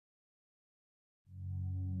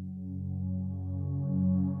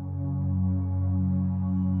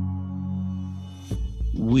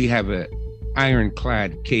we have a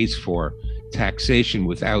ironclad case for taxation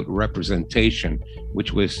without representation,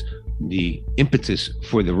 which was the impetus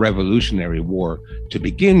for the Revolutionary War to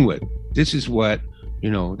begin with. This is what,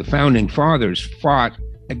 the founding fathers fought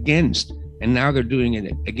against. And now they're doing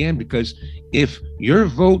it again, because if your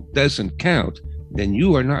vote doesn't count, then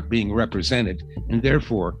you are not being represented, and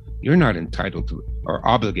therefore you're not entitled to or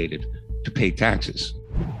obligated to pay taxes.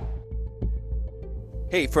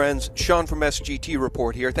 Hey friends, Sean from SGT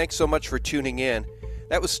Report here. Thanks so much for tuning in.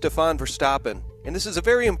 That was Stefan Verstappen, and this is a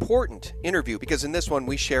very important interview because in this one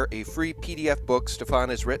we share a free PDF book Stefan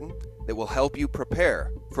has written that will help you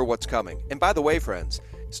prepare for what's coming. And by the way, friends,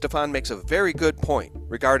 Stefan makes a very good point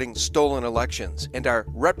regarding stolen elections and our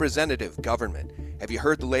representative government. Have you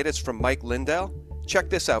heard the latest from Mike Lindell? Check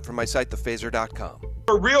this out from my site, thephaser.com.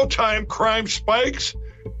 Real-time crime spikes,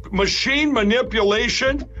 machine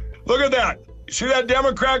manipulation. Look at that. See that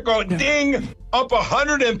Democrat go ding, up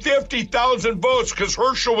 150,000 votes because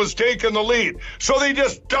Herschel was taking the lead. So they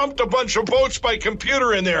just dumped a bunch of votes by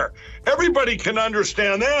computer in there. Everybody can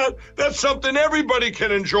understand that. That's something everybody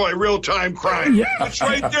can enjoy, real-time crime. Yeah. It's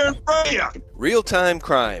right there in front of you. Real-time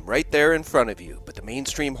crime right there in front of you. But the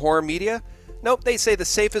mainstream horror media? Nope, they say the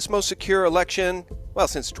safest, most secure election, well,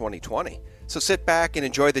 since 2020. So sit back and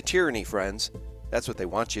enjoy the tyranny, friends. That's what they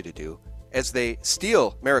want you to do. As they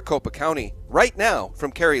steal Maricopa County right now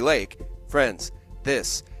from Kari Lake. Friends,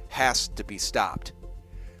 this has to be stopped.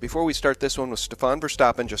 Before we start this one with Stefan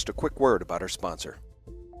Verstappen, just a quick word about our sponsor.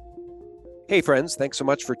 Hey friends, thanks so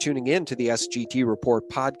much for tuning in to the SGT Report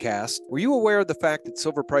podcast. Were you aware of the fact that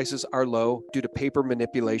silver prices are low due to paper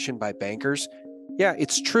manipulation by bankers? Yeah,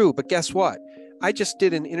 it's true, but guess what? I just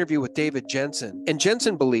did an interview with David Jensen, and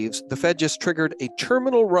Jensen believes the Fed just triggered a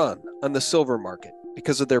terminal run on the silver market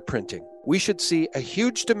because of their printing. We should see a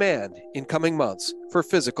huge demand in coming months for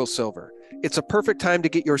physical silver. It's a perfect time to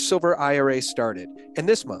get your silver IRA started. And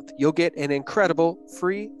this month, you'll get an incredible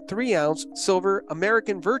free 3-ounce silver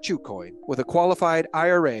American Virtue coin with a qualified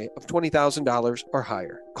IRA of $20,000 or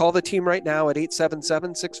higher. Call the team right now at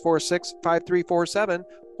 877-646-5347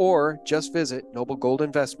 or just visit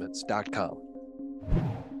noblegoldinvestments.com.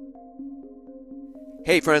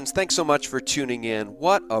 Hey friends, thanks so much for tuning in.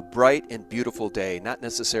 What a bright and beautiful day. Not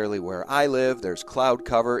necessarily where I live. There's cloud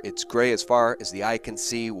cover. It's gray as far as the eye can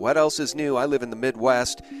see. What else is new? I live in the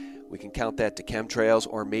Midwest. We can count that to chemtrails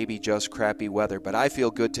or maybe just crappy weather. But I feel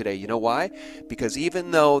good today. You know why? Because even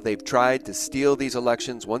though they've tried to steal these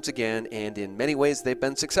elections once again, and in many ways they've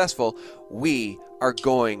been successful, we are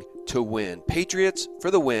going to win. Patriots for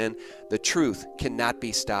the win. The truth cannot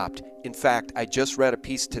be stopped. In fact, I just read a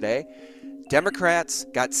piece today. Democrats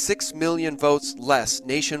got 6 million votes less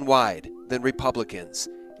nationwide than Republicans,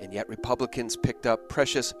 and yet Republicans picked up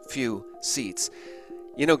precious few seats.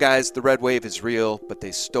 You know, guys, the red wave is real, but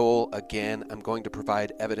they stole again. I'm going to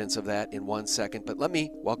provide evidence of that in 1 second, but let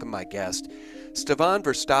me welcome my guest. Stefan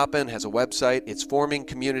Verstappen has a website. It's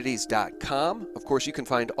formingcommunities.com. Of course, you can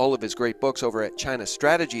find all of his great books over at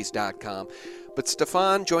chinastrategies.com. But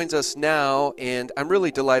Stefan joins us now, and I'm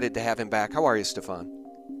really delighted to have him back. How are you, Stefan?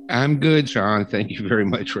 I'm good, Sean. Thank you very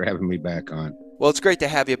much for having me back on. Well, it's great to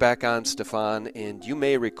have you back on, Stefan. And you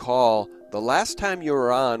may recall the last time you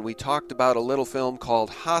were on, we talked about a little film called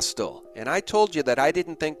Hostel. And I told you that I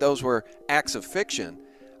didn't think those were acts of fiction.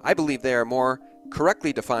 I believe they are more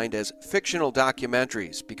correctly defined as fictional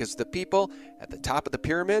documentaries because the people at the top of the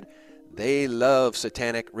pyramid, they love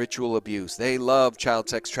satanic ritual abuse. They love child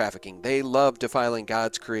sex trafficking. They love defiling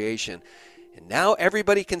God's creation. And now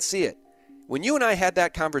everybody can see it. When you and I had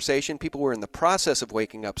that conversation, people were in the process of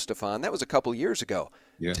waking up, Stefan. That was a couple years ago.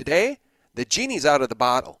 Yeah. Today, the genie's out of the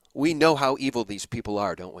bottle. We know how evil these people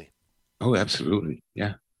are, don't we? Oh, absolutely.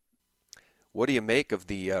 Yeah. What do you make of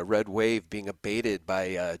the red wave being abated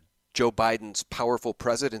by Joe Biden's powerful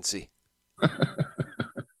presidency?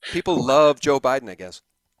 People love Joe Biden, I guess.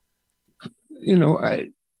 You know,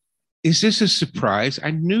 is this a surprise?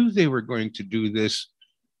 I knew they were going to do this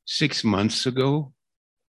 6 months ago.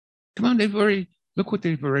 Come on, look what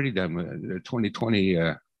they've already done with the 2020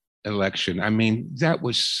 election. I mean, that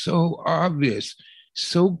was so obvious,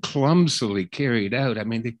 so clumsily carried out. I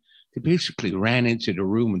mean, they basically ran into the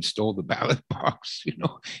room and stole the ballot box,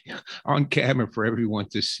 on camera for everyone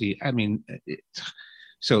to see. I mean,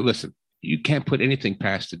 so listen, you can't put anything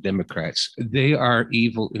past the Democrats. They are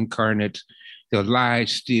evil incarnate. They'll lie,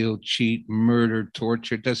 steal, cheat, murder,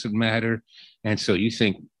 torture, doesn't matter. And so you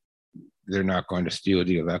think they're not going to steal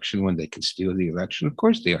the election when they can steal the election? Of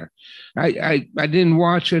course they are. I didn't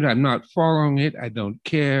watch it. I'm not following it. I don't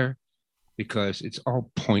care because it's all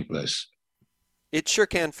pointless. It sure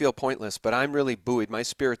can feel pointless, but I'm really buoyed. My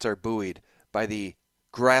spirits are buoyed by the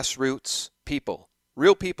grassroots people,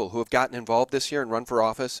 real people who have gotten involved this year and run for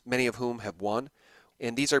office, many of whom have won.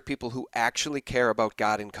 And these are people who actually care about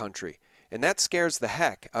God and country. And that scares the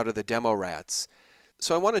heck out of the demo rats.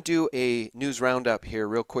 So I want to do a news roundup here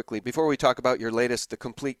real quickly before we talk about your latest, The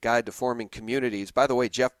Complete Guide to Forming Communities. By the way,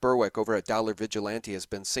 Jeff Berwick over at Dollar Vigilante has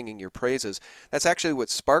been singing your praises. That's actually what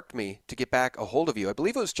sparked me to get back a hold of you. I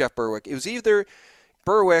believe it was Jeff Berwick. It was either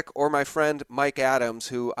Berwick or my friend Mike Adams,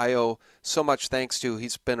 who I owe so much thanks to.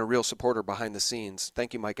 He's been a real supporter behind the scenes.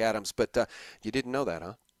 Thank you, Mike Adams. But you didn't know that,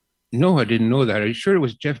 huh? No, I didn't know that. Are you sure it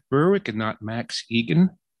was Jeff Berwick and not Max Egan?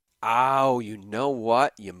 Oh, you know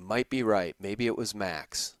what? You might be right. Maybe it was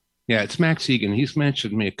Max. Yeah, it's Max Egan. He's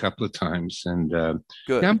mentioned me a couple of times, and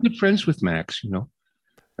Good. yeah, I'm good friends with Max.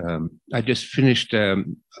 I just finished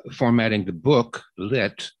formatting the book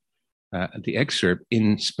Lit, the excerpt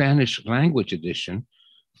in Spanish language edition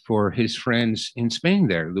for his friends in Spain.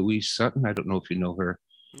 There, Louise Sutton. I don't know if you know her.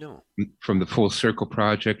 No. From the Full Circle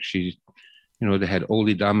Project. She, they had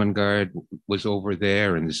Oli Damengard was over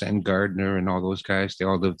there, and Zen Gardner and all those guys. They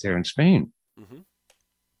all lived there in Spain. Mm-hmm.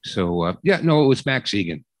 So it was Max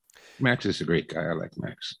Egan. Max is a great guy. I like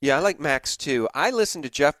Max. Yeah, I like Max too. I listen to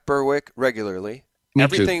Jeff Berwick regularly. Me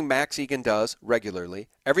Everything too. Max Egan does regularly.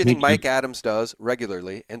 Everything Me too. Mike Adams does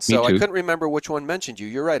regularly. And so Me I too. couldn't remember which one mentioned you.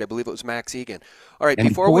 You're right. I believe it was Max Egan. All right, And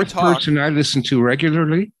before we fourth talk. person I listen to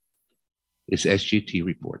regularly is SGT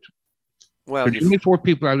Report. Well, There's only four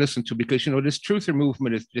people I listen to because, this truther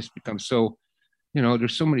movement has just become so,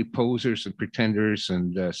 there's so many posers and pretenders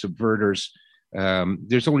and subverters.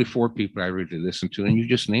 There's only four people I really listen to, and you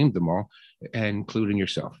just named them all, including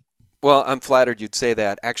yourself. Well, I'm flattered you'd say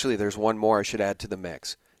that. Actually, there's one more I should add to the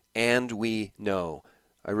mix. And We Know.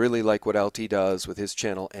 I really like what LT does with his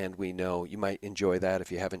channel, And We Know. You might enjoy that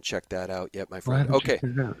if you haven't checked that out yet, my friend. Okay.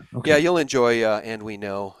 Yeah, you'll enjoy And We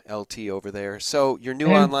Know, LT over there. So your new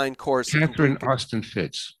online course. Catherine Austin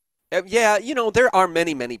Fitz. Yeah, there are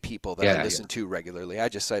many, many people that I listen to regularly. I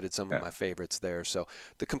just cited some of my favorites there. So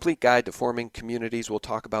The Complete Guide to Forming Communities, we'll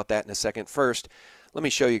talk about that in a second. First, let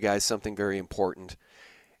me show you guys something very important.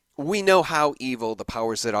 We know how evil the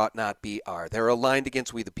powers that ought not be are. They're aligned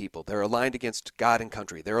against we the people. They're aligned against God and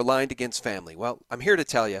country. They're aligned against family. Well, I'm here to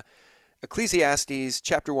tell you, Ecclesiastes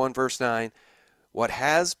chapter 1, verse 9, what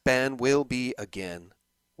has been will be again.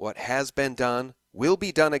 What has been done will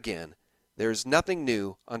be done again. There's nothing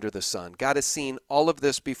new under the sun. God has seen all of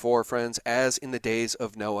this before, friends, as in the days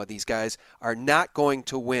of Noah. These guys are not going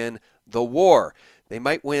to win the war. They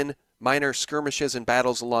might win minor skirmishes and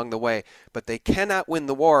battles along the way, but they cannot win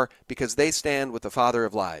the war because they stand with the father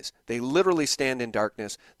of lies. They literally stand in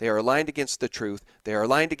darkness. They are aligned against the truth. They are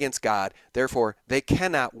aligned against God. Therefore, they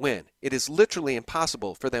cannot win. It is literally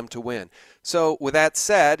impossible for them to win. So with that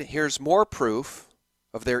said, here's more proof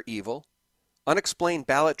of their evil. Unexplained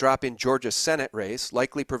ballot drop in Georgia Senate race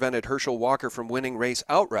likely prevented Herschel Walker from winning race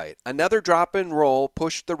outright. Another drop in roll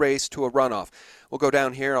pushed the race to a runoff. We'll go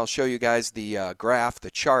down here. I'll show you guys the graph,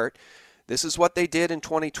 the chart. This is what they did in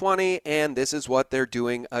 2020, and this is what they're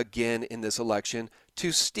doing again in this election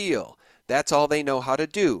to steal. That's all they know how to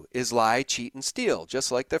do is lie, cheat, and steal,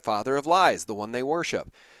 just like their father of lies, the one they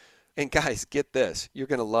worship. And guys, get this. You're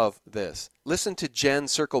going to love this. Listen to Jen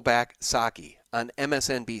Circleback Psaki on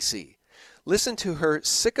MSNBC. Listen to her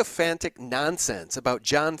sycophantic nonsense about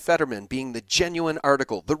John Fetterman being the genuine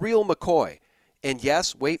article, the real McCoy. And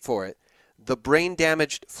yes, wait for it, the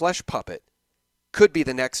brain-damaged flesh puppet could be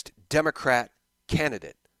the next Democrat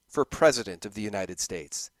candidate for President of the United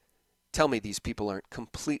States. Tell me these people aren't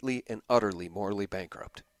completely and utterly morally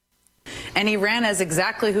bankrupt. And he ran as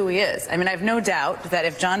exactly who he is. I mean, I have no doubt that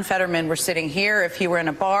if John Fetterman were sitting here, if he were in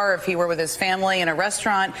a bar, if he were with his family in a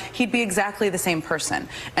restaurant, he'd be exactly the same person.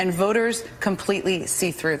 And voters completely see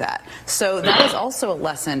through that. So that is also a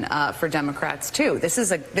lesson for Democrats, too. This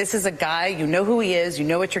is a guy, you know who he is, you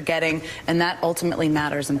know what you're getting, and that ultimately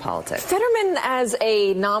matters in politics. Fetterman as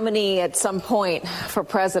a nominee at some point for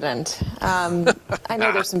president. I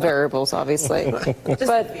know there's some variables, obviously. Just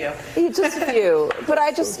a few. But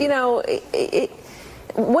I just,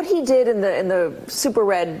 what he did in the super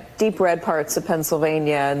red, deep red parts of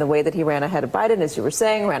Pennsylvania and the way that he ran ahead of Biden, as you were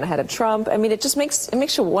saying, ran ahead of Trump, I mean, it just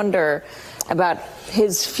makes you wonder about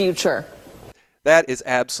his future. That is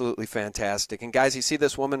absolutely fantastic. And guys, you see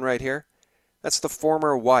this woman right here? That's the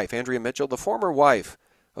former wife, Andrea Mitchell, the former wife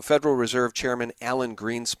of Federal Reserve Chairman Alan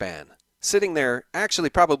Greenspan, sitting there actually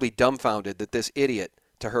probably dumbfounded that this idiot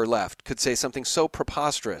to her left could say something so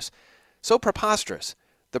preposterous.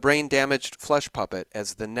 The brain-damaged flesh puppet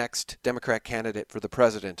as the next Democrat candidate for the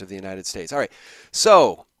President of the United States. All right,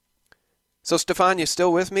 so Stefan, you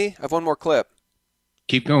still with me? I have one more clip.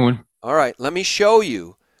 Keep going. All right, let me show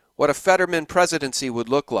you what a Fetterman presidency would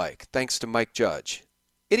look like, thanks to Mike Judge.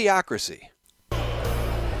 Idiocracy.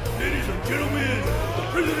 Ladies and gentlemen, the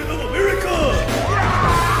President of America!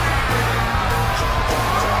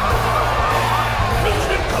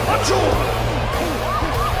 President Camacho!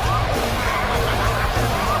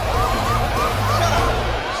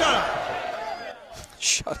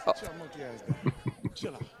 Shut up.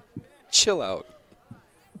 Chill out.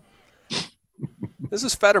 This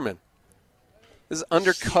is Fetterman. This is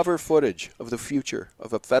undercover footage of the future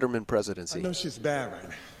of a Fetterman I presidency. know shit's bad right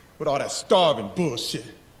now, with all that starving bullshit.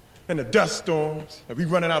 And the dust storms, and we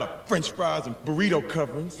running out of french fries and burrito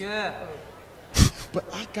coverings. Yeah. But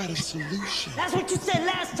I got a solution. That's what you said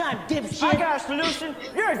last time, dipshit. I got a solution.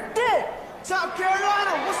 You're a dick. South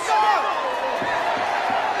Carolina, what's up?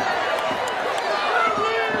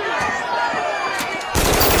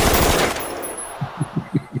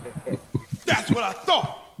 That's what I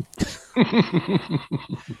thought.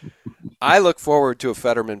 I look forward to a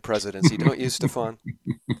Fetterman presidency, don't you, Stefan?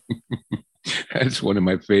 That's one of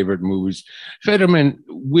my favorite movies. Fetterman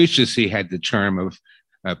wishes he had the charm of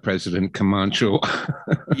President Camacho.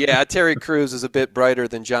 Yeah, Terry Crews is a bit brighter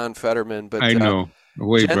than John Fetterman, but I know,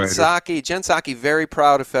 way Jen brighter. Psaki, very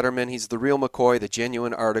proud of Fetterman. He's the real McCoy, the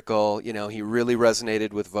genuine article. You know, he really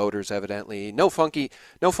resonated with voters, evidently. No funky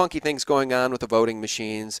things going on with the voting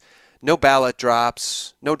machines. No ballot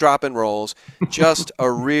drops, no drop and rolls, just a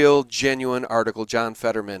real, genuine article, John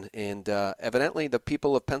Fetterman. And evidently the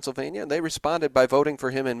people of Pennsylvania, they responded by voting for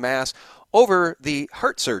him en masse over the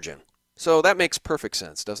heart surgeon. So that makes perfect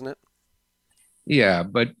sense, doesn't it? Yeah,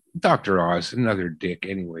 but Dr. Oz, another dick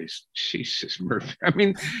anyways. Jesus, Murphy. I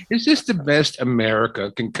mean, is this the best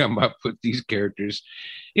America can come up with these characters?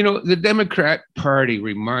 You know, the Democrat Party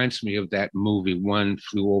reminds me of that movie, One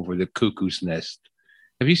Flew Over the Cuckoo's Nest.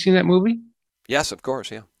 Have you seen that movie? Yes, of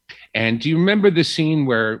course, yeah. And do you remember the scene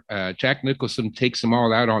where Jack Nicholson takes them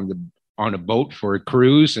all out on a boat for a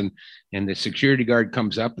cruise, and the security guard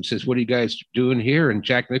comes up and says, "What are you guys doing here?" And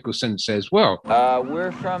Jack Nicholson says, "Well,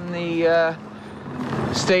 we're from the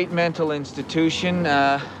State Mental Institution.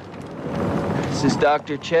 This is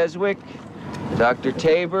Dr. Cheswick, Dr.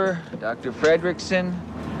 Tabor, Dr. Fredrickson,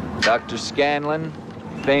 Dr. Scanlon,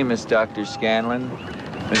 famous Dr. Scanlon,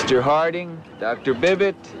 Mr. Harding, Dr.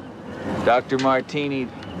 Bibbett, Dr. Martini,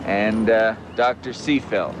 and Dr.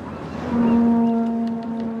 Seafeld."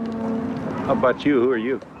 How about you? Who are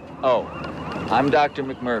you? Oh, I'm Dr.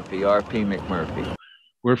 McMurphy, R.P. McMurphy.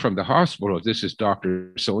 we're from the hospital. This is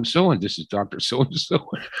Dr. So-and-so, and this is Dr. So-and-so."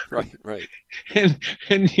 Right.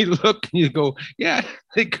 And you look and you go, yeah,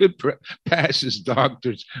 they could pass as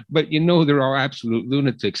doctors, but you know they're all absolute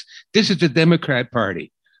lunatics. This is the Democrat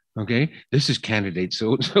Party, okay? This is candidate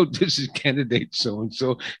so-and-so, this is candidate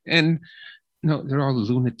so-and-so, and no, they're all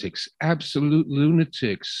lunatics, absolute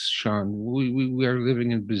lunatics, Sean. We are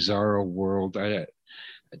living in a bizarro world.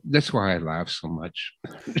 That's why I laugh so much.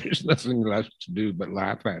 There's nothing left to do but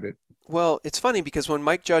laugh at it. Well, it's funny because when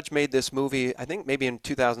Mike Judge made this movie, I think maybe in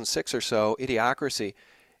 2006 or so, Idiocracy,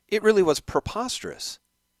 it really was preposterous.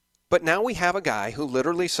 But now we have a guy who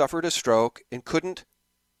literally suffered a stroke and couldn't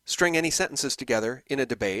string any sentences together in a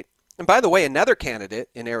debate. And by the way, another candidate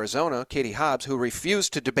in Arizona, Katie Hobbs, who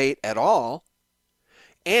refused to debate at all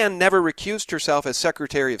and never recused herself as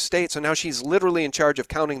Secretary of State. So now she's literally in charge of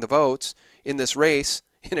counting the votes in this race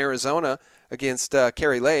in Arizona against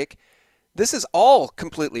Kari Lake. This is all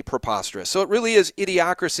completely preposterous. So it really is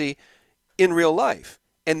idiocracy in real life.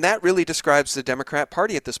 And that really describes the Democrat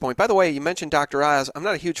Party at this point. By the way, you mentioned Dr. Oz. I'm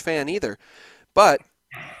not a huge fan either. But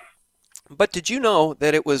did you know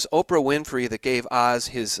that it was Oprah Winfrey that gave Oz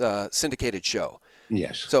his syndicated show?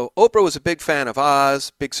 Yes. So Oprah was a big fan of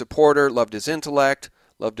Oz, big supporter, loved his intellect,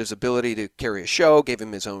 loved his ability to carry a show, gave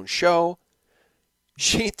him his own show.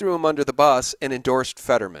 She threw him under the bus and endorsed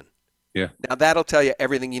Fetterman. Yeah. Now that'll tell you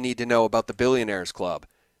everything you need to know about the Billionaires Club,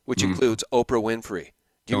 which includes Oprah Winfrey.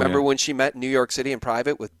 Do you remember when she met in New York City in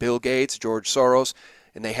private with Bill Gates, George Soros,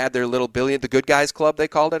 and they had their little the Good Guys Club, they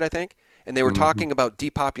called it, I think, and they were talking about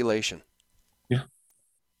depopulation. Yeah.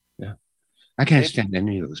 Yeah. I can't stand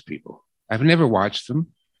any of those people. I've never watched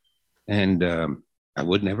them, and I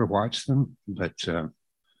would never watch them, but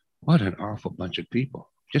what an awful bunch of people.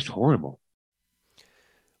 Just horrible.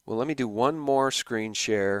 Well, let me do one more screen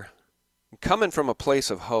share. I'm coming from a place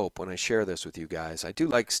of hope when I share this with you guys. I do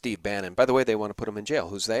like Steve Bannon. By the way, they want to put him in jail.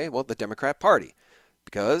 Who's they? Well, the Democrat Party.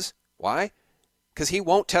 Because, why? Because he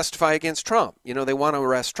won't testify against Trump. You know, they want to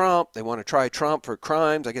arrest Trump. They want to try Trump for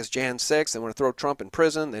crimes. I guess Jan 6. They want to throw Trump in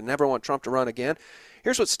prison. They never want Trump to run again.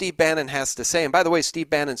 Here's what Steve Bannon has to say. And by the way, Steve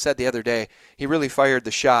Bannon said the other day, he really fired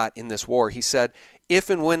the shot in this war. He said, if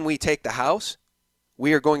and when we take the House,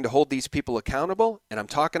 we are going to hold these people accountable, and I'm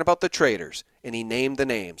talking about the traitors. And he named the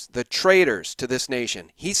names, the traitors to this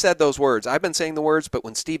nation. He said those words. I've been saying the words, but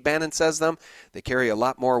when Steve Bannon says them, they carry a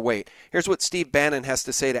lot more weight. Here's what Steve Bannon has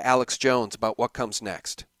to say to Alex Jones about what comes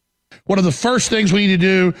next. One of the first things we need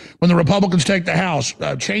to do when the Republicans take the House,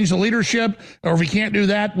 change the leadership, or if we can't do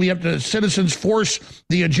that, we have to, citizens, force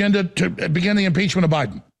the agenda to begin the impeachment of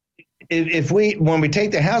Biden. When we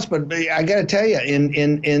take the House, but I got to tell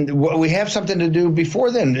you, we have something to do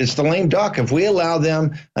before then. It's the lame duck. If we allow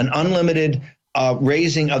them an unlimited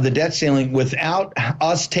raising of the debt ceiling without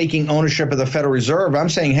us taking ownership of the Federal Reserve, I'm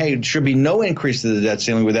saying, hey, it should be no increase to the debt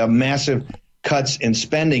ceiling without massive cuts in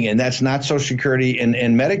spending, and that's not Social Security and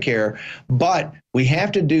Medicare. But we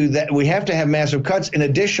have to do that. We have to have massive cuts. In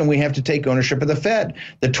addition, we have to take ownership of the Fed.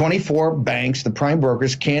 The 24 banks, the prime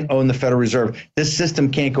brokers, can't own the Federal Reserve. This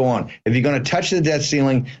system can't go on. If you're going to touch the debt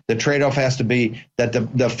ceiling, the trade-off has to be that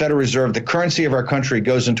the Federal Reserve, the currency of our country,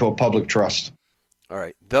 goes into a public trust. All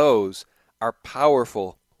right. Those are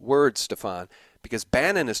powerful words, Stefan, because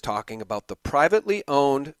Bannon is talking about the privately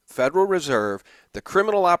owned Federal Reserve, the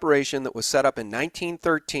criminal operation that was set up in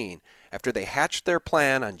 1913 after they hatched their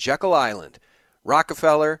plan on Jekyll Island.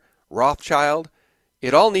 Rockefeller, Rothschild,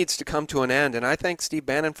 it all needs to come to an end, and I thank Steve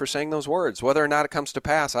Bannon for saying those words. Whether or not it comes to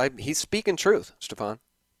pass, he's speaking truth, Stefan.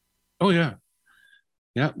 Oh, yeah.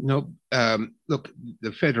 Yeah, no, look,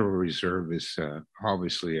 the Federal Reserve is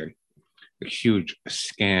obviously a huge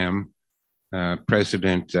scam.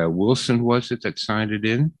 President Wilson, was it, that signed it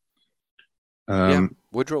in?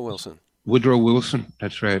 Woodrow Wilson. Woodrow Wilson,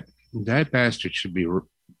 that's right. That bastard should be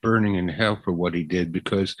burning in hell for what he did,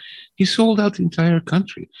 because he sold out the entire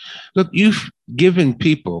country. Look, you've given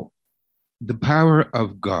people the power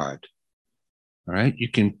of God, all right? You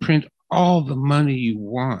can print all the money you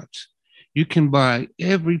want. You can buy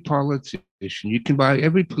every politician. You can buy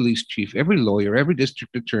every police chief, every lawyer, every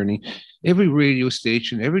district attorney, every radio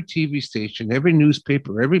station, every TV station, every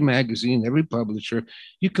newspaper, every magazine, every publisher.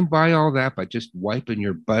 You can buy all that by just wiping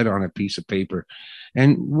your butt on a piece of paper.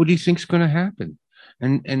 And what do you think is going to happen?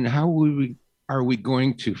 And how are we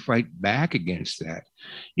going to fight back against that?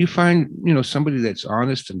 You find, somebody that's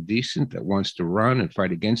honest and decent that wants to run and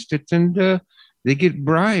fight against it, and they get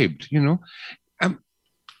bribed,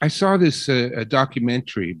 I saw this a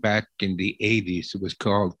documentary back in the 80s. It was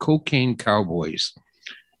called Cocaine Cowboys.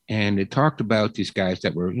 And it talked about these guys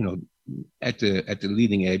that were, at the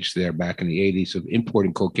leading edge there back in the 80s of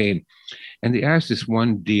importing cocaine. And they asked this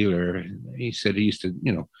one dealer, he said he used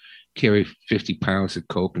to, carry 50 pounds of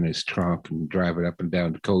coke in his trunk and drive it up and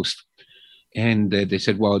down the coast. And they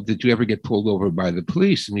said, well, did you ever get pulled over by the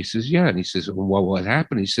police? And he says, yeah. And he says, well, what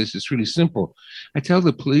happened? He says, it's really simple. I tell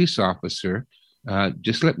the police officer,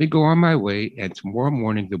 just let me go on my way, and tomorrow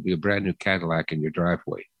morning there'll be a brand new Cadillac in your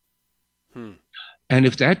driveway. And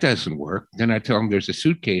if that doesn't work, then I tell them there's a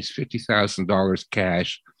suitcase, $50,000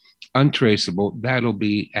 cash, untraceable, that'll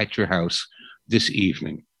be at your house this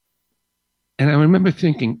evening. And I remember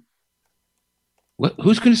thinking,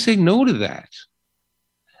 who's going to say no to that?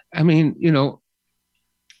 I mean, you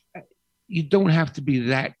don't have to be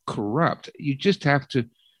that corrupt. You just have to,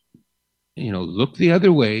 look the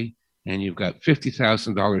other way, and you've got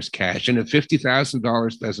 $50,000 cash. And if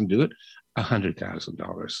 $50,000 doesn't do it,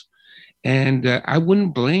 $100,000. And I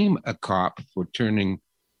wouldn't blame a cop for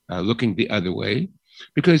looking the other way,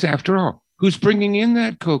 because after all, who's bringing in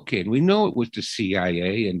that cocaine? We know it was the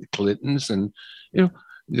CIA and the Clintons, and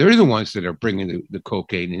they're the ones that are bringing the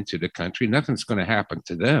cocaine into the country. Nothing's going to happen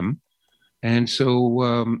to them. And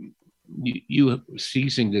so you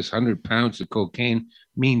seizing this 100 pounds of cocaine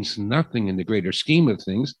means nothing in the greater scheme of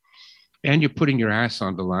things. And you're putting your ass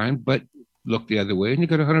on the line, but look the other way and you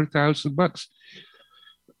got $100,000.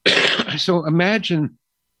 So imagine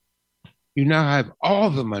you now have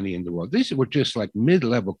all the money in the world. These were just like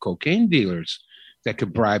mid-level cocaine dealers that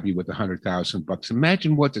could bribe you with $100,000.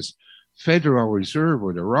 Imagine what this Federal Reserve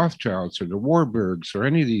or the Rothschilds or the Warburgs or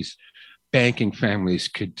any of these banking families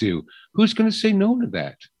could do. Who's going to say no to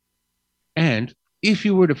that? And if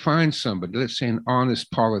you were to find somebody, let's say an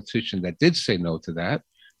honest politician that did say no to that,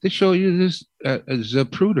 they show you this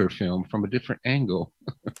Zapruder film from a different angle.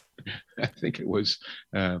 I think it was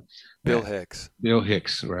Bill Hicks. Bill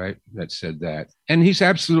Hicks, right? That said that. And he's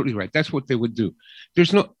absolutely right. That's what they would do.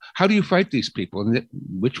 How do you fight these people? And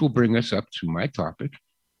which will bring us up to my topic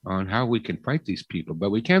on how we can fight these people. But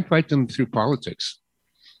we can't fight them through politics.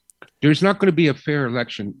 There's not going to be a fair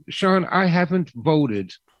election. Sean, I haven't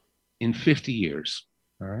voted in 50 years.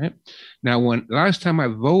 All right. Now, last time I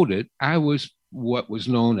voted, I was what was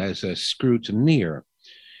known as a scrutineer.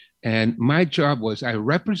 And my job was I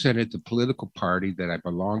represented the political party that I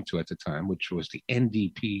belonged to at the time, which was the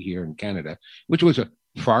NDP here in Canada, which was a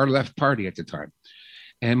far left party at the time.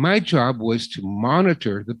 And my job was to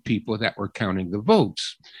monitor the people that were counting the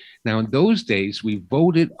votes. Now, in those days, we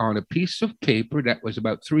voted on a piece of paper that was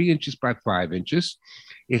about 3 inches by 5 inches.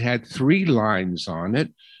 It had 3 lines on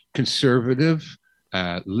it: conservative,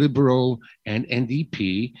 liberal, and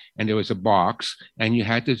NDP. And there was a box, and you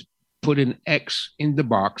had to put an X in the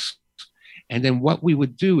box. And then what we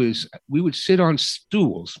would do is we would sit on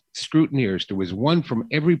stools, scrutineers. There was one from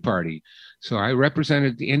every party. So I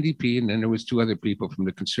represented the NDP, and then there was 2 other people from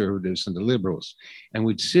the Conservatives and the Liberals. And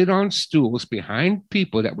we'd sit on stools behind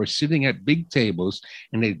people that were sitting at big tables,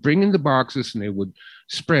 and they'd bring in the boxes, and they would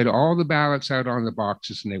spread all the ballots out on the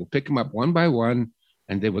boxes, and they would pick them up one by one,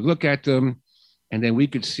 and they would look at them, and then we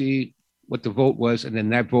could see what the vote was, and then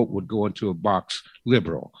that vote would go into a box,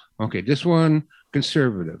 Liberal. Okay, this one,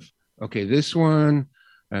 Conservative. Okay, this one,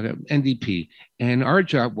 NDP. And our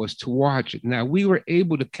job was to watch it. Now, we were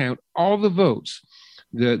able to count all the votes.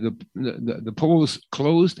 The polls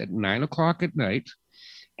closed at 9 o'clock at night,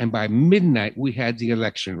 and by midnight, we had the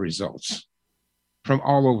election results from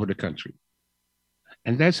all over the country.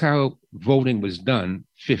 And that's how voting was done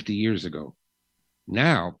 50 years ago.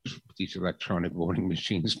 Now, these electronic voting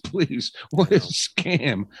machines, please, what a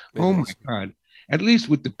scam. Oh my God. At least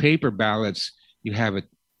with the paper ballots, you have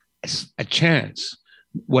a chance.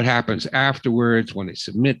 What happens afterwards when they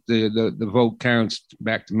submit the vote counts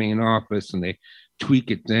back to main office and they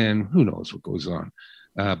tweak it then, who knows what goes on.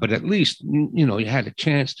 But at least, you had a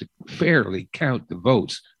chance to fairly count the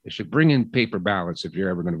votes. They should bring in paper ballots if you're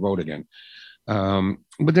ever going to vote again.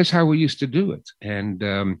 But that's how we used to do it.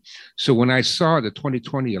 And so when I saw the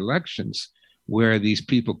 2020 elections where these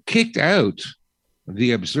people kicked out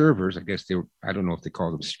the observers, I guess I don't know if they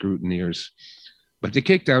call them scrutineers, but they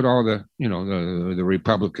kicked out all the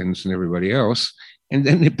Republicans and everybody else, and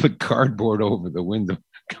then they put cardboard over the window.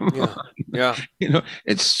 Come on. Yeah.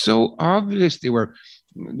 It's so obvious they were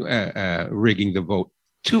rigging the vote.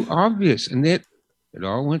 Too obvious. And it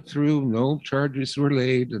all went through. No charges were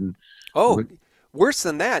laid. And worse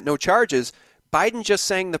than that, no charges. Biden just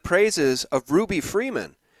sang the praises of Ruby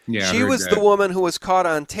Freeman. Yeah, she was the woman who was caught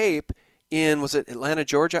on tape in, was it Atlanta,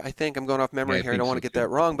 Georgia? I think I'm going off memory here. I don't want to get that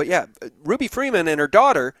wrong. But yeah, Ruby Freeman and her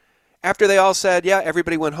daughter, after they all said, yeah,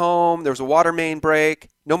 everybody went home, there was a water main break,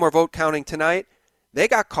 no more vote counting tonight, they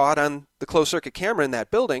got caught on the closed circuit camera in that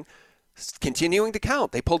building, continuing to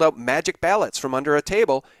count. They pulled out magic ballots from under a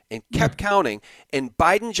table and kept counting. And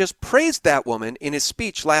Biden just praised that woman in his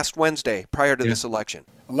speech last Wednesday prior to this election.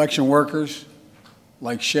 Election workers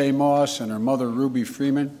like Shay Moss and her mother, Ruby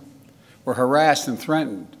Freeman, were harassed and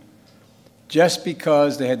threatened just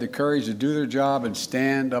because they had the courage to do their job and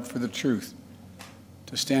stand up for the truth,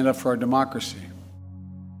 to stand up for our democracy.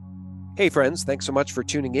 Hey friends, thanks so much for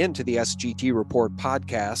tuning in to the SGT Report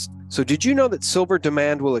podcast. So did you know that silver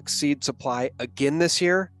demand will exceed supply again this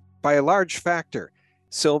year? By a large factor.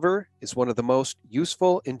 Silver is one of the most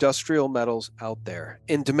useful industrial metals out there,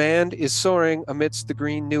 and demand is soaring amidst the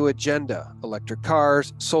Green New Agenda. Electric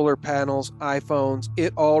cars, solar panels, iPhones,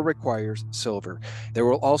 it all requires silver. There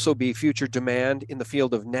will also be future demand in the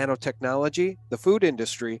field of nanotechnology, the food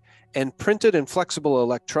industry, and printed and flexible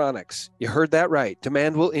electronics. You heard that right.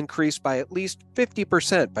 Demand will increase by at least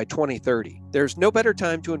 50% by 2030. There's no better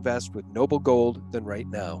time to invest with Noble Gold than right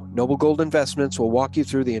now. Noble Gold Investments will walk you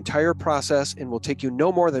through the entire process and will take you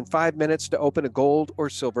no more than 5 minutes to open a gold or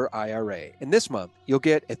silver IRA. And this month, you'll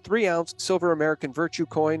get a 3-ounce silver American Virtue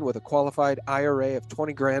coin with a qualified IRA of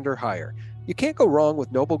 20 grand or higher. You can't go wrong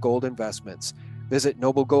with Noble Gold Investments. Visit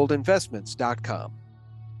noblegoldinvestments.com.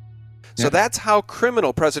 So that's how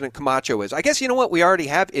criminal President Camacho is. I guess you know what? We already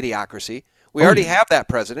have idiocracy. We already have that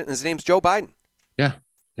president, and his name's Joe Biden. Yeah.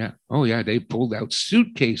 Yeah. Oh, yeah. They pulled out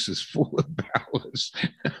suitcases full of ballots.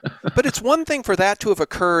 But it's one thing for that to have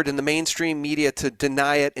occurred in the mainstream media to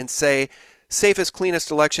deny it and say safest,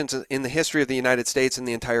 cleanest elections in the history of the United States and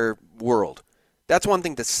the entire world. That's one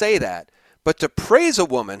thing to say that. But to praise a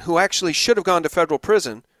woman who actually should have gone to federal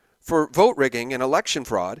prison for vote rigging and election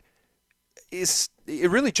fraud it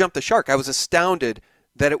really jumped the shark. I was astounded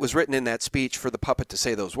that it was written in that speech for the puppet to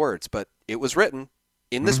say those words, but it was written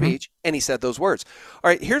in the speech, and he said those words. All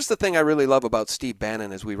right, here's the thing I really love about Steve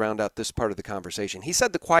Bannon as we round out this part of the conversation. He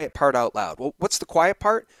said the quiet part out loud. Well, what's the quiet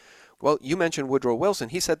part? Well, you mentioned Woodrow Wilson.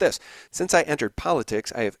 He said this: since I entered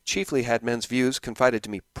politics, I have chiefly had men's views confided to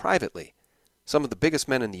me privately. Some of the biggest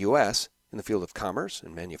men in the U.S. in the field of commerce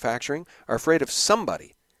and manufacturing are afraid of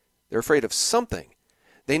somebody. They're afraid of something.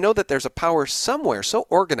 They know that there's a power somewhere so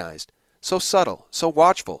organized, so subtle, so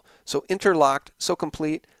watchful, so interlocked, so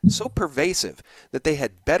complete, so pervasive that they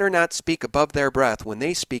had better not speak above their breath when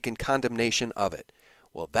they speak in condemnation of it.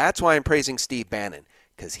 Well, that's why I'm praising Steve Bannon,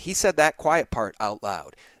 because he said that quiet part out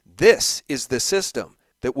loud. This is the system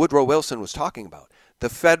that Woodrow Wilson was talking about, the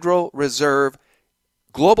Federal Reserve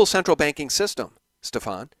global central banking system,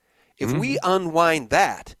 Stefan. If we unwind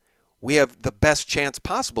that, we have the best chance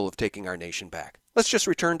possible of taking our nation back. Let's just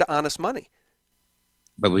return to honest money.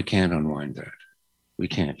 But we can't unwind that. We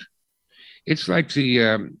can't. It's like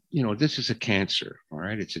the, this is a cancer, all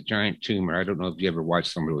right? It's a giant tumor. I don't know if you ever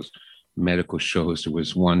watched some of those medical shows. There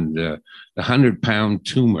was one, the 100-pound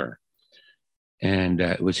tumor. And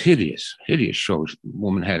it was hideous show. The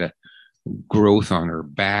woman had a growth on her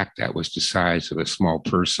back that was the size of a small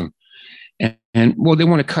person. And well, they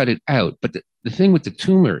want to cut it out. But the thing with the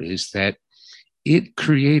tumor is that it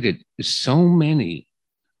created so many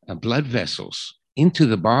blood vessels into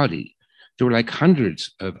the body. There were like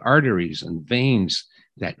hundreds of arteries and veins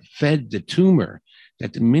that fed the tumor,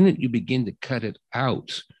 that the minute you begin to cut it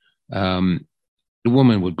out, the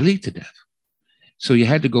woman would bleed to death. So you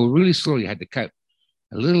had to go really slow. You had to cut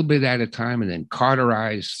a little bit at a time and then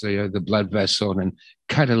cauterize the blood vessel and then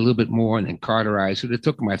cut a little bit more and then cauterize it. It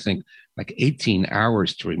took them, I think, like 18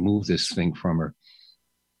 hours to remove this thing from her.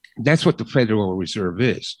 That's what the Federal Reserve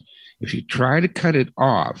is. If you try to cut it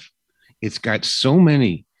off, it's got so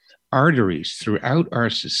many arteries throughout our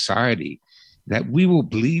society that we will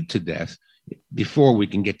bleed to death before we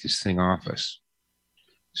can get this thing off us.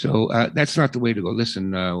 So that's not the way to go.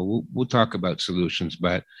 Listen, we'll talk about solutions,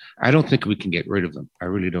 but I don't think we can get rid of them. I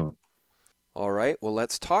really don't. All right. Well,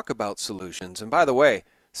 let's talk about solutions. And by the way,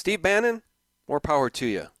 Steve Bannon, more power to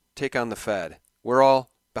you. Take on the Fed. We're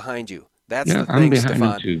all behind you. That's the thing,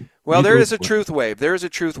 Stefan. Well, there is a truth wave. There is a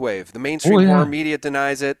truth wave. The mainstream horror media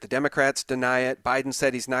denies it. The Democrats deny it. Biden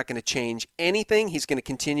said he's not going to change anything. He's going to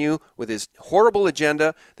continue with his horrible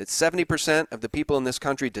agenda that 70% of the people in this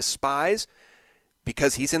country despise,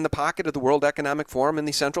 because he's in the pocket of the World Economic Forum and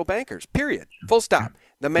the central bankers, period. Full stop.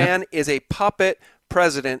 The man is a puppet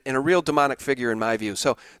president and a real demonic figure in my view.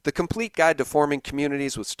 So the Complete Guide to Forming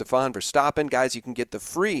Communities with Stefan Verstappen. Guys, you can get the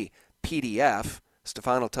free PDF.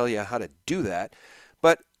 Stefan will tell you how to do that.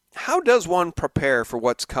 But how does one prepare for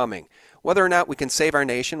what's coming? Whether or not we can save our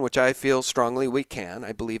nation, which I feel strongly we can.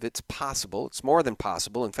 I believe it's possible. It's more than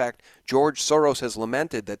possible. In fact, George Soros has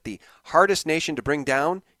lamented that the hardest nation to bring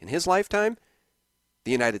down in his lifetime,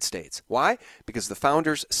 the United States. Why? Because the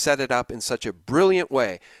founders set it up in such a brilliant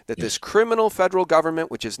way that this criminal federal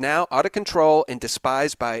government, which is now out of control and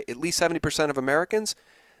despised by at least 70% of Americans,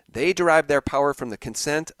 they derive their power from the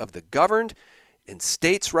consent of the governed, and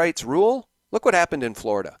states' rights rule. Look what happened in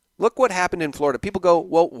Florida. Look what happened in Florida. People go,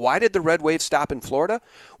 well, why did the red wave stop in Florida?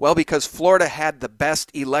 Well, because Florida had the best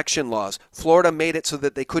election laws. Florida made it so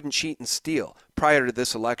that they couldn't cheat and steal prior to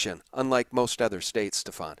this election, unlike most other states,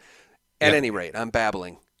 Stefan. At any rate, I'm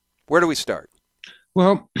babbling. Where do we start?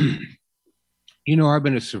 Well, I've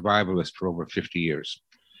been a survivalist for over 50 years.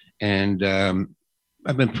 And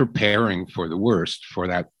I've been preparing for the worst for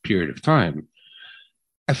that period of time.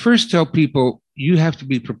 I first tell people, you have to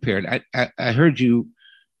be prepared. I heard you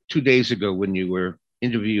 2 days ago when you were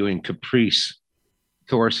interviewing Caprice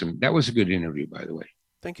Thorson. That was a good interview, by the way.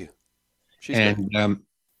 Thank you.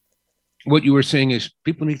 What you were saying is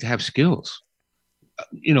people need to have skills.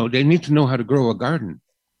 They need to know how to grow a garden.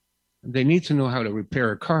 They need to know how to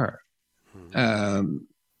repair a car.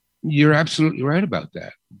 You're absolutely right about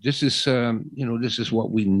that. This is, this is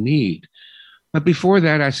what we need. But before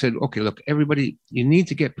that, I said, okay, look, everybody, you need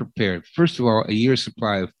to get prepared. First of all, a year's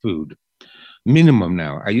supply of food, minimum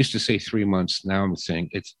now. I used to say 3 months. Now I'm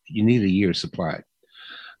saying you need a year's supply.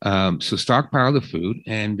 So stockpile the food.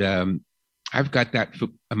 And I've got that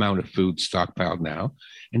amount of food stockpiled now.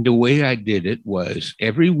 And the way I did it was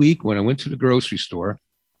every week when I went to the grocery store,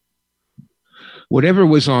 whatever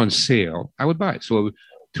was on sale, I would buy it. So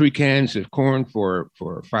 3 cans of corn for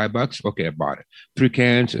 $5. Okay, I bought it. 3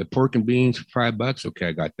 cans of pork and beans for $5. Okay,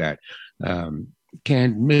 I got that.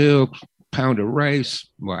 Canned milk, pound of rice.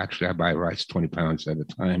 Well, actually, I buy rice 20 pounds at a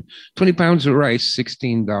time. 20 pounds of rice,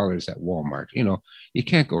 $16 at Walmart. You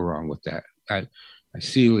can't go wrong with that. I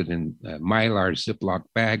seal it in Mylar Ziploc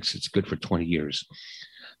bags. It's good for 20 years.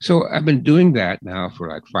 So I've been doing that now for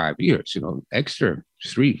like 5 years, extra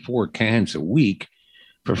 3-4 cans a week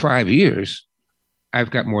for 5 years. I've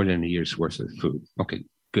got more than a year's worth of food. Okay,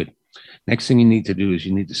 good. Next thing you need to do is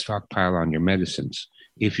you need to stockpile on your medicines.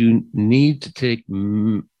 If you need to take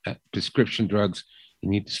prescription drugs, you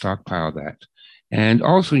need to stockpile that. And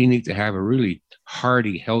also you need to have a really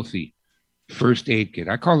hearty, healthy first aid kit.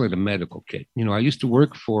 I call it a medical kit. You know, I used to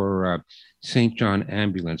work for St. John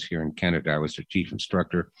Ambulance here in Canada. I was their chief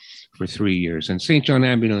instructor for 3 years. And St. John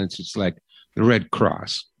Ambulance, it's like the Red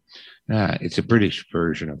Cross. It's a British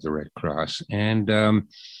version of the Red Cross. And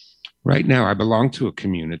right now I belong to a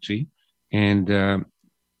community, and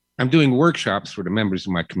I'm doing workshops for the members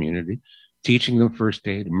of my community, teaching them first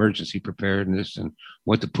aid, emergency preparedness, and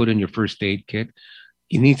what to put in your first aid kit.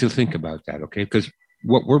 You need to think about that, okay? Because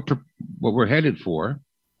what we're headed for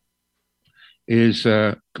is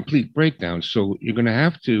a complete breakdown. So you're going to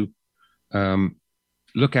have to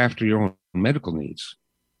look after your own medical needs.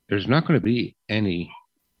 There's not going to be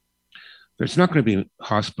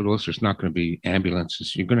hospitals. There's not going to be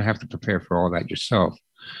ambulances. You're going to have to prepare for all that yourself.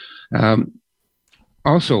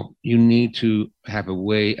 Also, you need to have a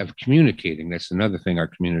way of communicating. That's another thing our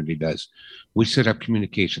community does. We set up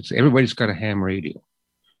communications. Everybody's got a ham radio.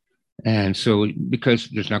 And so, because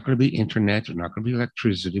there's not going to be internet, there's not going to be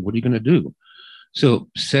electricity, what are you going to do? So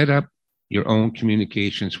set up your own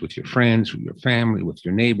communications with your friends, with your family, with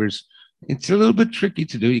your neighbors. It's a little bit tricky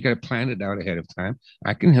to do. You got to plan it out ahead of time.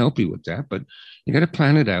 I can help you with that, but you got to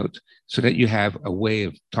plan it out so that you have a way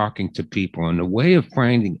of talking to people and a way of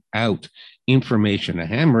finding out information. A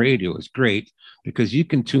ham radio is great because you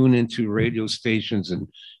can tune into radio stations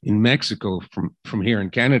in Mexico from here in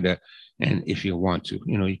Canada. And if you want to,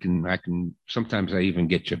 you know, sometimes I even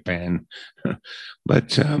get Japan,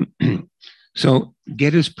 but so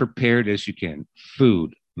get as prepared as you can.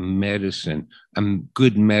 Food, medicine, a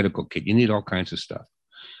good medical kit. You need all kinds of stuff.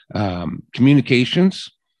 Communications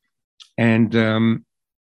and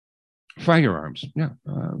firearms. Yeah.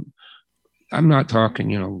 I'm not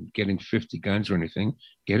talking, you know, getting 50 guns or anything.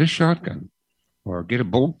 Get a shotgun or get a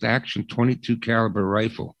bolt action 22 caliber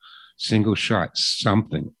rifle, single shot,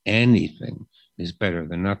 something, anything is better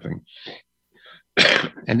than nothing.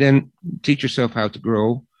 And then teach yourself how to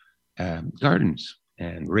grow gardens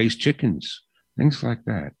and raise chickens, things like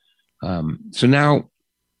that. So now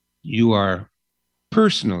you are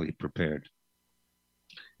personally prepared.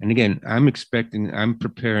 And again, I'm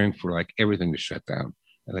preparing for like everything to shut down.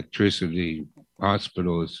 Electricity,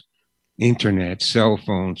 hospitals, internet, cell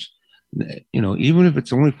phones. You know, even if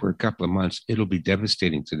it's only for a couple of months, it'll be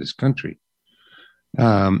devastating to this country.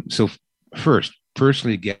 So first,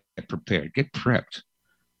 personally get prepared, get prepped.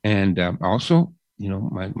 And also, you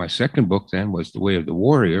know, my second book then was The Way of the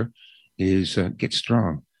Warrior, is get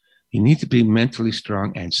strong. You need to be mentally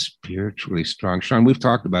strong and spiritually strong. Sean, we've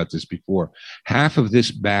talked about this before. Half of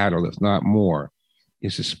this battle, if not more,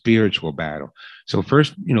 is a spiritual battle. So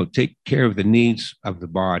first, you know, take care of the needs of the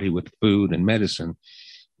body with food and medicine,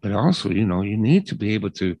 but also, you know, you need to be able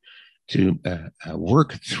to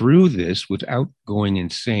work through this without going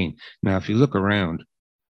insane. Now, if you look around,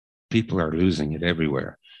 people are losing it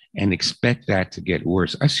everywhere and expect that to get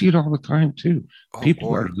worse. I see it all the time too.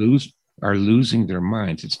 People are losing their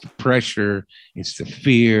minds. It's the pressure, it's the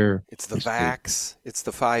fear. It's the vax, it's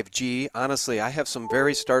the 5G. Honestly, I have some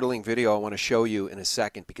very startling video I want to show you in a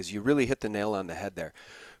second because you really hit the nail on the head there.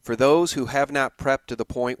 For those who have not prepped to the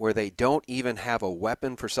point where they don't even have a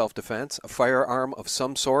weapon for self-defense, a firearm of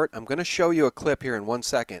some sort, I'm going to show you a clip here in 1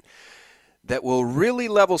 second that will really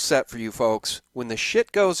level set for you folks. When the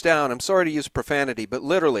shit goes down, I'm sorry to use profanity, but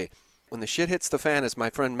literally, when the shit hits the fan, as my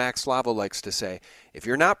friend Max Slavo likes to say, if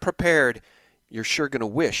you're not prepared, you're sure going to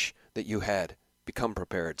wish that you had become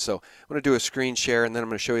prepared. So I'm going to do a screen share, and then I'm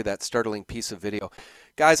going to show you that startling piece of video.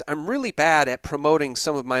 Guys, I'm really bad at promoting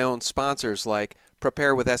some of my own sponsors like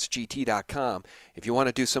preparewithsgt.com. If you want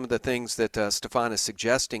to do some of the things that Stefan is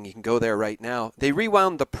suggesting, you can go there right now. They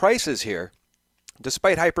rewound the prices here.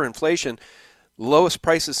 Despite hyperinflation, lowest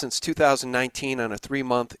prices since 2019 on a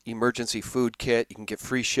 3-month emergency food kit. You can get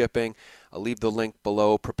free shipping. I'll leave the link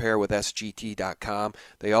below, preparewithsgt.com.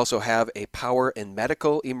 They also have a power and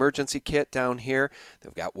medical emergency kit down here.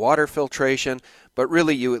 They've got water filtration, but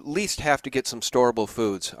really you at least have to get some storable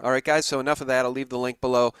foods. All right, guys, so enough of that. I'll leave the link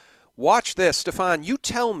below. Watch this. Stefan, you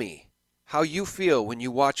tell me how you feel when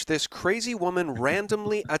you watch this crazy woman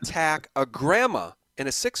randomly attack a grandma and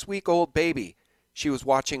a 6-week-old baby she was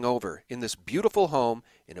watching over in this beautiful home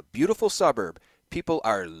in a beautiful suburb. People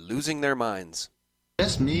are losing their minds.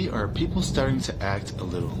 Just me, or are people starting to act a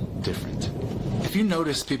little different? If you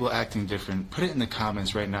notice people acting different, put it in the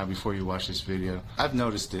comments right now before you watch this video. I've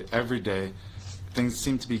noticed it every day. Things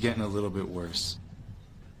seem to be getting a little bit worse.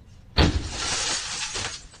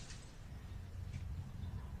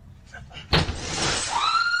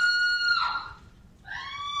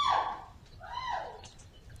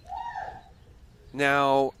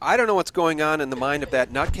 Now, I don't know what's going on in the mind of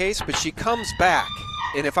that nutcase, but she comes back.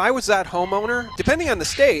 And if I was that homeowner, depending on the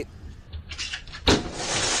state,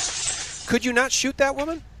 Could you not shoot that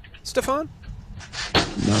woman, Stefan?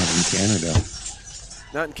 Not in Canada.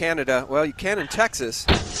 Not in Canada. Well, you can in Texas.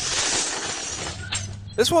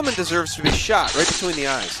 This woman deserves to be shot right between the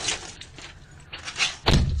eyes.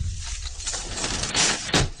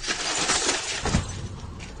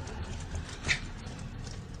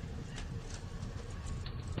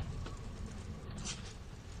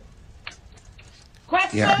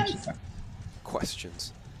 Questions? Yeah.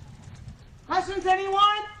 Questions. Questions, anyone?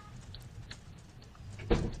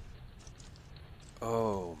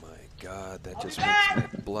 Oh my God, that just makes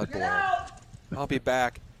my blood boil. I'll be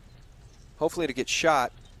back. Hopefully to get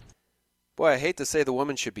shot. Boy, I hate to say the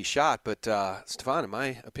woman should be shot, but Stefan, in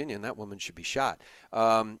my opinion, that woman should be shot.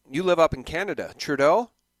 You live up in Canada.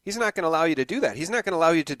 Trudeau, he's not going to allow you to do that. He's not going to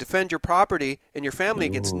allow you to defend your property and your family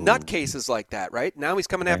against nutcases like that, right? Now he's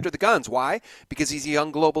coming after the guns. Why? Because he's a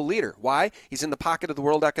young global leader. Why? He's in the pocket of the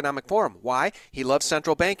World Economic Forum. Why? He loves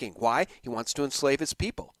central banking. Why? He wants to enslave his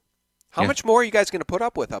people. How much more are you guys going to put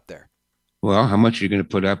up with up there? Well, how much are you going to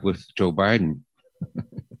put up with Joe Biden?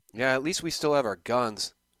 Yeah, at least we still have our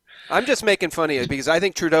guns. I'm just making fun of you because I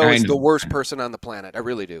think Trudeau is the worst person on the planet. I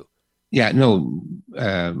really do. Yeah, no,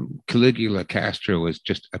 Caligula Castro is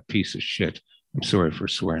just a piece of shit. I'm sorry for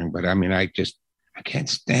swearing, but I mean, I can't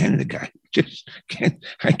stand the guy.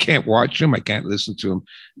 I can't watch him. I can't listen to him.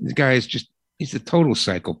 The guy is he's a total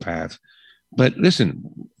psychopath. But listen,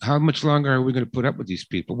 how much longer are we going to put up with these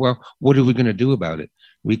people? Well, what are we going to do about it?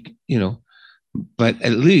 But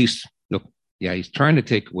at least, look, yeah, he's trying to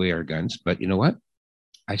take away our guns, but you know what?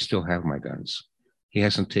 I still have my guns. He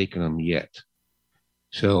hasn't taken them yet.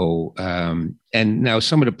 So, and now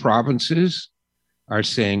some of the provinces are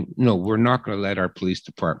saying, no, we're not going to let our police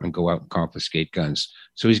department go out and confiscate guns.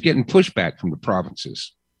 So he's getting pushback from the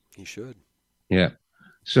provinces. He should. Yeah.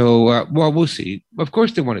 So, well, we'll see. Of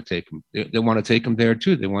course, they want to take them. They want to take them there,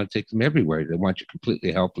 too. They want to take them everywhere. They want you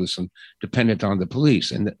completely helpless and dependent on the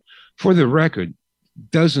police. And for the record,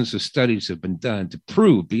 dozens of studies have been done to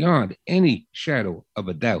prove beyond any shadow of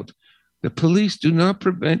a doubt the police do not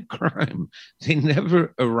prevent crime. They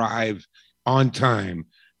never arrive on time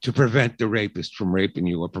to prevent the rapist from raping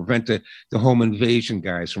you or prevent the home invasion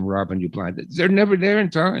guys from robbing you blind. They're never there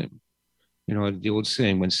in time. You know, the old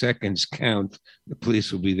saying, when seconds count, the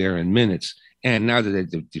police will be there in minutes. And now that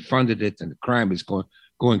they've defunded it and the crime is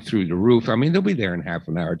going through the roof, I mean, they'll be there in half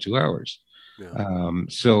an hour, 2 hours. Yeah.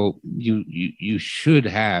 So you should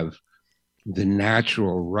have the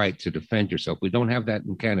natural right to defend yourself. We don't have that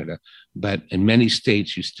in Canada, but in many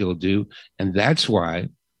states you still do. And that's why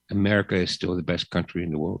America is still the best country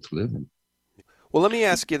in the world to live in. Well, let me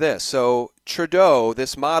ask you this. So Trudeau,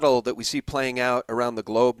 this model that we see playing out around the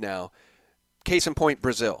globe now, case in point,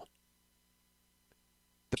 Brazil.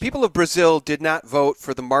 The people of Brazil did not vote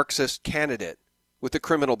for the Marxist candidate with a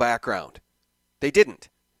criminal background. They didn't.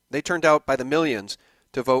 They turned out by the millions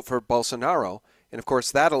to vote for Bolsonaro. And, of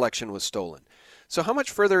course, that election was stolen. So how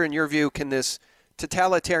much further, in your view, can this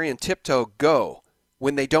totalitarian tiptoe go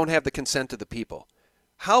when they don't have the consent of the people?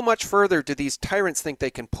 How much further do these tyrants think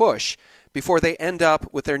they can push before they end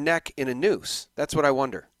up with their neck in a noose? That's what I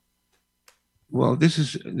wonder. Well, this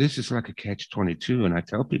is like a catch-22, and I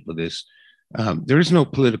tell people this. There is no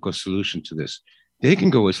political solution to this. They can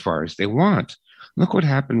go as far as they want. Look what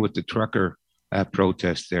happened with the trucker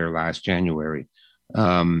protest there last January.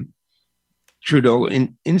 Trudeau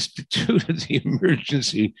instituted the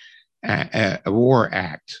Emergency War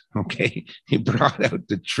Act. Okay, he brought out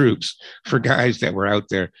the troops for guys that were out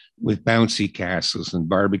there with bouncy castles and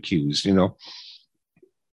barbecues. You know,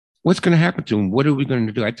 what's going to happen to them? What are we going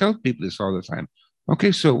to do? I tell people this all the time.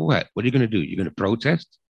 Okay, so what? What are you going to do? You're going to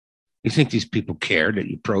protest? You think these people care that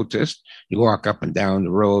you protest? You walk up and down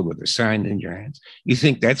the road with a sign in your hands. You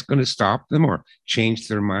think that's going to stop them or change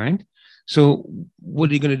their mind? So what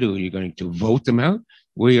are you going to do? Are you going to vote them out?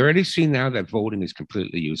 We already see now that voting is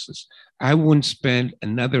completely useless. I wouldn't spend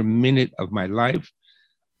another minute of my life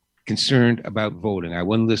concerned about voting. I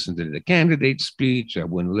wouldn't listen to the candidate's speech. I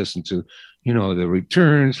wouldn't listen to, you know, the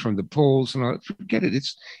returns from the polls and all that. Forget it.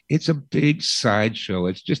 It's a big sideshow.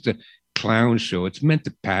 It's just a clown show. It's meant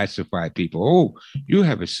to pacify people. Oh, you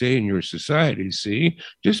have a say in your society, see?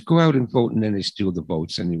 Just go out and vote, and then they steal the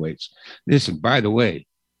votes anyways. Listen, by the way,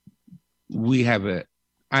 we have an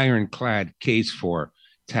ironclad case for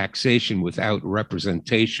taxation without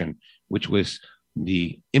representation, which was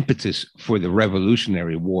the impetus for the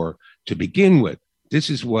Revolutionary War to begin with. This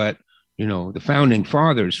is what, you know, the founding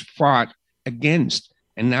fathers fought against,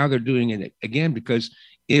 and now they're doing it again, because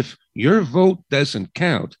if your vote doesn't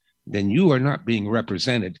count, then you are not being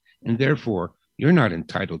represented, and therefore you're not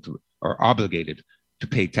entitled to or obligated to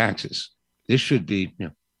pay taxes. This should be, you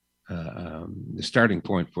know, the starting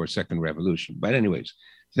point for a second revolution. But anyways,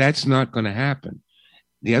 that's not going to happen.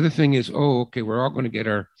 The other thing is, oh, okay, we're all going to get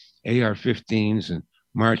our AR-15s and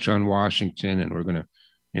march on Washington, and we're going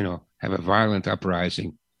to, have a violent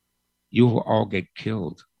uprising. You will all get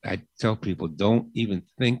killed. I tell people, don't even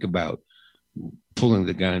think about pulling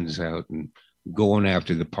the guns out and going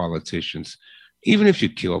after the politicians. Even if you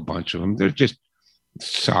kill a bunch of them, they're just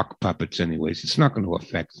sock puppets anyways. It's not going to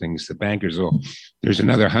affect things. The bankers there's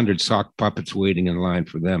another 100 sock puppets waiting in line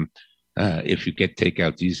for them if you take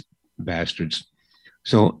out these bastards.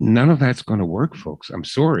 So none of that's going to work, folks. I'm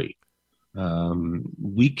sorry.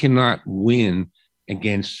 We cannot win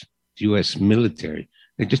against the U.S. military.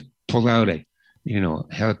 They just pull out a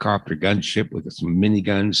helicopter gunship with some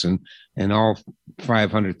miniguns, and all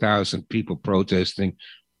 500,000 people protesting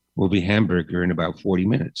will be hamburger in about 40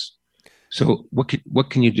 minutes. So what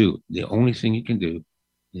can you do? The only thing you can do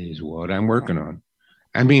is what I'm working on.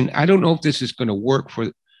 I mean, I don't know if this is going to work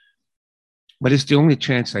but it's the only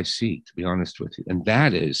chance I see, to be honest with you. And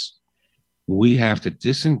that is, we have to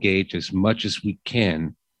disengage as much as we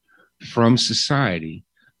can from society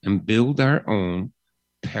and build our own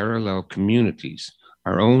parallel communities,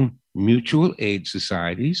 our own mutual aid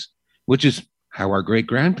societies, which is how our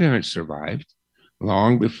great-grandparents survived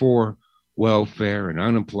long before welfare and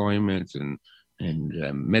unemployment and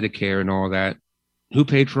Medicare and all that. Who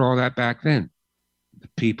paid for all that back then? The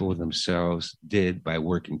people themselves did by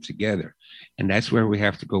working together. And that's where we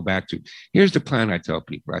have to go back to. Here's the plan I tell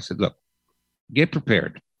people. I said, look, get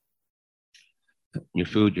prepared. Your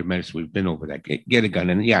food, your medicine, we've been over that. Get a gun.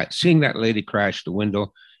 And yeah, seeing that lady crash the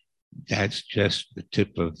window, that's just the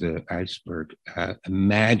tip of the iceberg.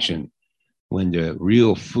 Imagine when the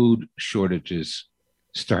real food shortages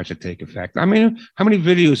start to take effect. I mean, how many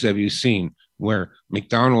videos have you seen where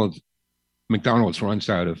McDonald's runs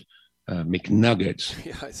out of McNuggets?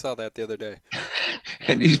 Yeah, I saw that the other day.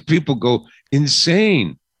 And these people go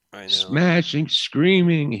insane, I know. Smashing,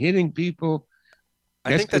 screaming, hitting people.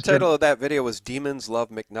 I think the title of that video was Demons Love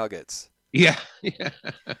McNuggets. Yeah.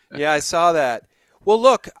 Yeah, I saw that. Well,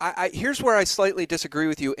 look, here's where I slightly disagree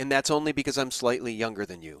with you, and that's only because I'm slightly younger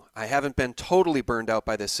than you. I haven't been totally burned out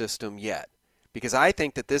by this system yet, because I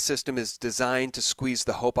think that this system is designed to squeeze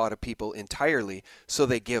the hope out of people entirely so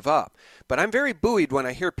they give up. But I'm very buoyed when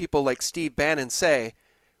I hear people like Steve Bannon say,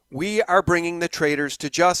 we are bringing the traitors to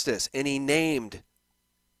justice. And he named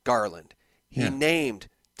Garland. He named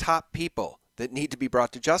top people that need to be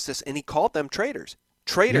brought to justice, and he called them traitors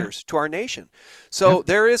to our nation. So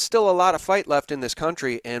there is still a lot of fight left in this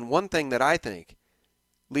country, and one thing that I think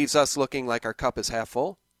leaves us looking like our cup is half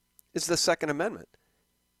full is the Second Amendment.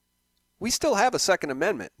 We still have a Second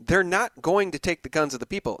Amendment. They're not going to take the guns of the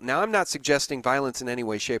people. Now, I'm not suggesting violence in any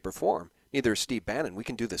way, shape, or form. Neither is Steve Bannon. We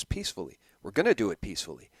can do this peacefully. We're going to do it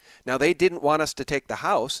peacefully. Now, they didn't want us to take the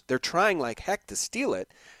House. They're trying like heck to steal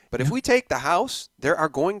it. But if we take the House, there are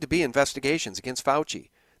going to be investigations against Fauci.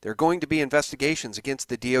 There are going to be investigations against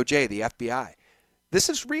the DOJ, the FBI. This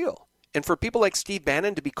is real. And for people like Steve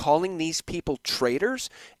Bannon to be calling these people traitors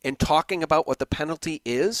and talking about what the penalty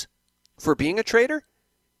is for being a traitor,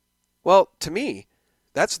 well, to me,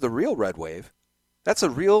 that's the real red wave. That's a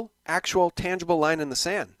real, actual, tangible line in the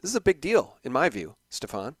sand. This is a big deal, in my view,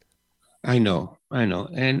 Stefan. I know.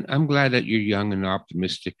 And I'm glad that you're young and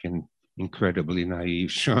optimistic and incredibly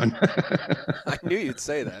naive, Sean. I knew you'd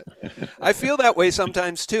say that. I feel that way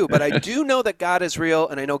sometimes too, but I do know that God is real,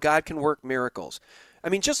 and I know God can work miracles. I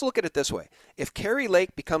mean, just look at it this way. If Kari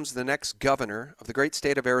Lake becomes the next governor of the great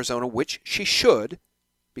state of Arizona, which she should,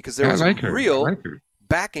 because there is real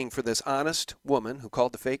backing for this honest woman who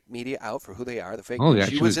called the fake media out for who they are, the fake news.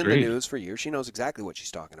 She was in the news for years. She knows exactly what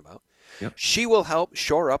she's talking about. Yep. She will help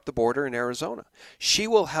shore up the border in Arizona. She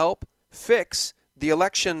will help fix the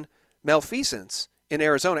election malfeasance in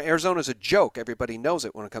Arizona. Arizona's a joke. Everybody knows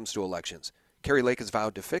it when it comes to elections. Kari Lake has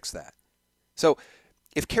vowed to fix that. So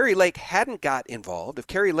if Kari Lake hadn't got involved, if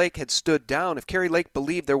Kari Lake had stood down, if Kari Lake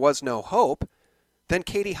believed there was no hope, then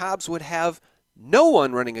Katie Hobbs would have no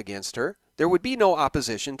one running against her. There would be no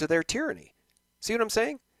opposition to their tyranny. See what I'm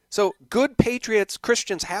saying? So good patriots,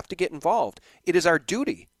 Christians have to get involved. It is our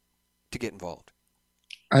duty to get involved.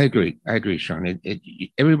 I agree, Sean.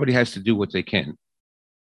 Everybody has to do what they can.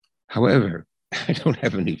 However, I don't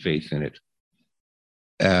have any faith in it.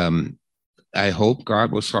 I hope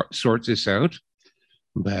God will sort this out.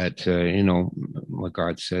 But, what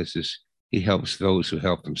God says is he helps those who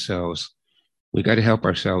help themselves. We got to help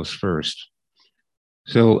ourselves first.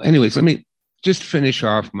 So anyways, let me just finish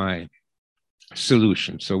off my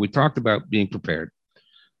solution. So we talked about being prepared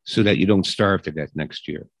so that you don't starve to death next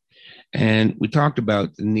year. And we talked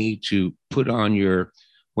about the need to put on your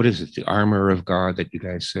what is it, the armor of God that you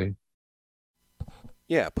guys say?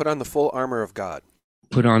 Yeah, put on the full armor of God.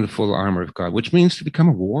 Put on the full armor of God, which means to become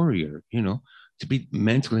a warrior, to be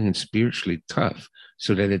mentally and spiritually tough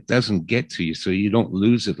so that it doesn't get to you, so you don't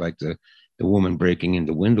lose it like the woman breaking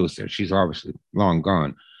into windows there. She's obviously long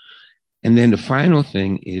gone. And then the final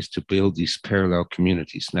thing is to build these parallel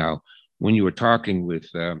communities. Now, when you were talking with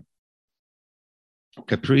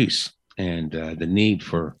Caprice and the need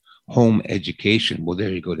for home education, well, there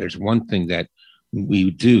you go. There's one thing that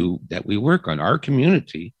we do, that we work on. Our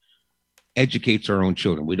community educates our own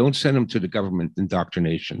children. We don't send them to the government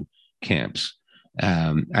indoctrination camps.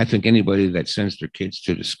 I think anybody that sends their kids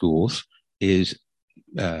to the schools is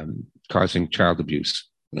causing child abuse.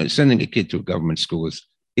 Sending a kid to a government school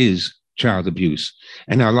is child abuse.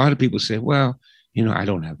 And now a lot of people say, well, I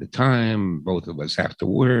don't have the time. Both of us have to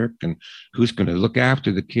work, and who's going to look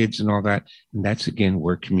after the kids and all that? And that's, again,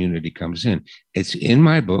 where community comes in. It's in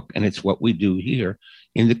my book, and it's what we do here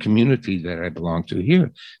in the community that I belong to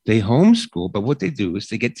here. They homeschool, but what they do is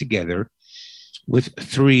they get together with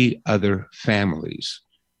 3 other families,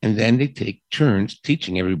 and then they take turns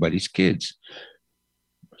teaching everybody's kids.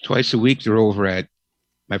 Twice a week, they're over at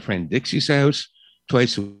my friend Dixie's house.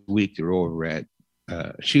 Twice a week, they're over at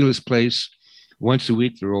Sheila's place. Once a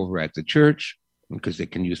week, they're over at the church because they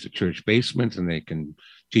can use the church basement and they can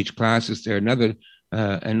teach classes there.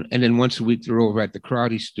 And then once a week, they're over at the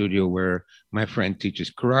karate studio where my friend teaches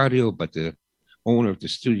karate, but the owner of the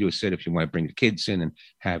studio said if you want to bring the kids in and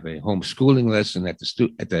have a homeschooling lesson at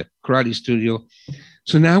the karate studio.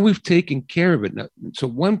 So now we've taken care of it. Now, so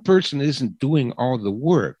one person isn't doing all the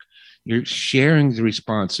work. You're sharing the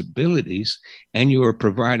responsibilities, and you are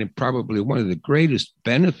providing probably one of the greatest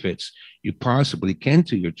benefits you possibly can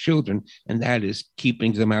to your children, and that is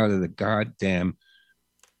keeping them out of the goddamn,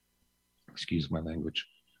 excuse my language,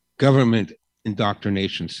 government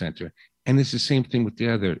indoctrination center. And it's the same thing with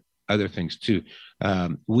the other things too.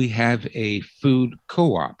 We have a food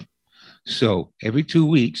co-op. So every 2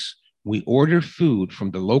 weeks, we order food from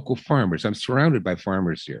the local farmers. I'm surrounded by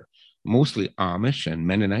farmers here, mostly Amish and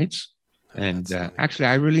Mennonites. And actually,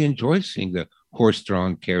 I really enjoy seeing the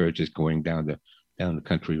horse-drawn carriages going down the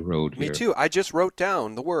country road here. Me too. I just wrote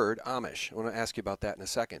down the word Amish. I want to ask you about that in a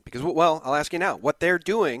second. Because, well, I'll ask you now. What they're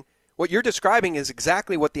doing, what you're describing is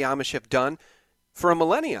exactly what the Amish have done for a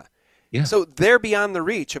millennia. Yeah. So they're beyond the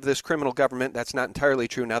reach of this criminal government. That's not entirely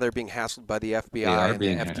true. Now they're being hassled by the FBI and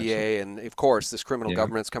the FDA. And, of course, this criminal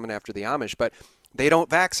government's coming after the Amish. But they don't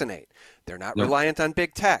vaccinate. They're not reliant on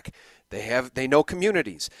big tech. They know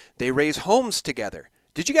communities. They raise homes together.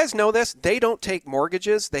 Did you guys know this? They don't take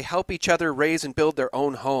mortgages. They help each other raise and build their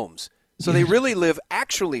own homes. So they really live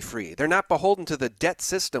actually free. They're not beholden to the debt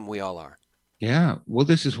system we all are. Yeah. Well,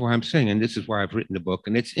 this is why I'm saying, and this is why I've written the book,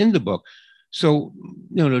 and it's in the book. So,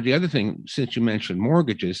 the other thing, since you mentioned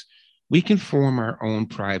mortgages, we can form our own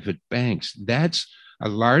private banks. That's a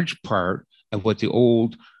large part of what the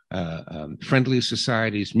old friendly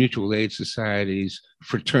societies, mutual aid societies,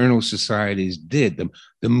 fraternal societies did.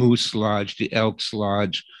 The Moose Lodge, the Elks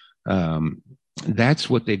Lodge, that's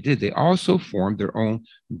what they did. They also formed their own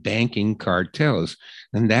banking cartels.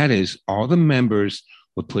 And that is all the members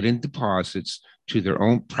would put in deposits to their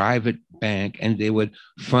own private bank, and they would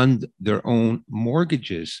fund their own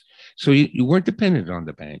mortgages. So you weren't dependent on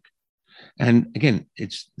the bank. And again,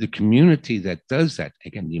 it's the community that does that.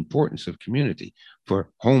 Again, the importance of community for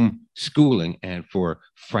home schooling and for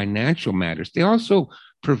financial matters. They also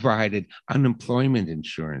provided unemployment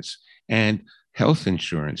insurance and health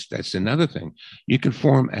insurance. That's another thing. You can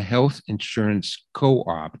form a health insurance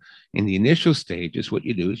co-op. In the initial stages, what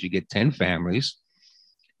you do is you get 10 families.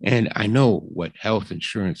 And I know what health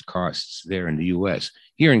insurance costs there in the US.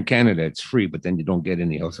 Here in Canada, it's free, but then you don't get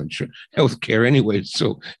any health care anyway.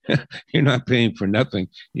 So you're not paying for nothing.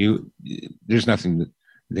 There's nothing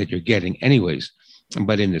that you're getting anyways.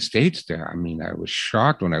 But in the States there, I mean, I was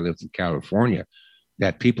shocked when I lived in California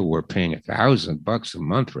that people were paying $1,000 a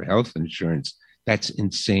month for health insurance. That's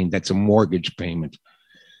insane. That's a mortgage payment.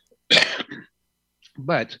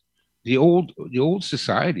 But the old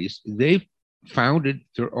societies, they've founded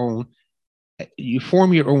their own. You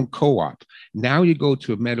form your own co-op. Now you go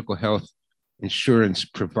to a medical health insurance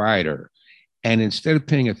provider, and instead of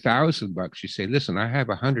paying $1,000, you say, listen, I have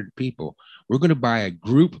 100 people. We're going to buy a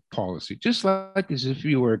group policy, just like as if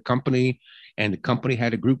you were a company and the company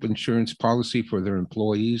had a group insurance policy for their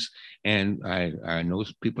employees. And I know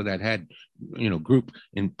people that had, group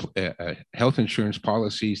health insurance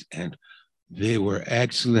policies, and they were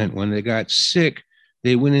excellent. When they got sick,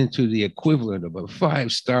 they went into the equivalent of a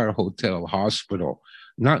 5-star hotel hospital.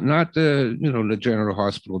 not the, the general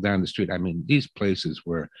hospital down the street. I mean, these places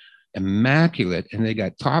were immaculate and they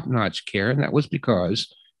got top-notch care. And that was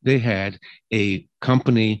because they had a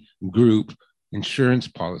company group insurance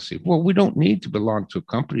policy. Well, we don't need to belong to a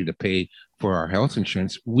company to pay for our health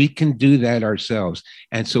insurance. We can do that ourselves.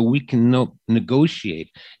 And so we can negotiate.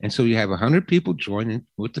 And so you have 100 people joining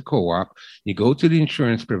with the co-op. You go to the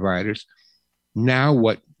insurance providers. Now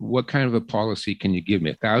what kind of a policy can you give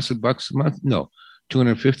me? $1,000 a month? No.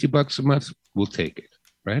 $250 a month? We'll take it,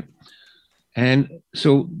 right? And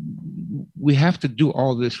so we have to do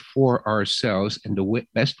all this for ourselves. And the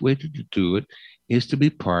best way to do it is to be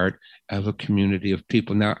part of a community of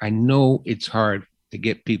people. Now, I know it's hard to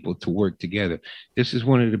get people to work together. This is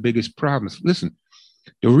one of the biggest problems. Listen,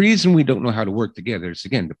 the reason we don't know how to work together is,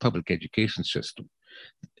 again, the public education system.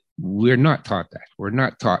 We're not taught that. We're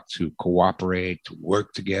not taught to cooperate, to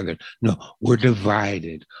work together. No, we're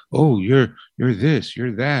divided. Oh, you're this,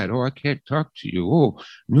 you're that. Oh, I can't talk to you. Oh,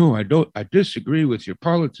 no, I disagree with your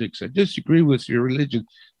politics. I disagree with your religion.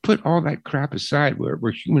 Put all that crap aside.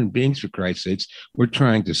 We're human beings, for Christ's sakes. We're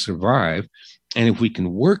trying to survive. And if we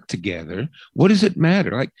can work together, what does it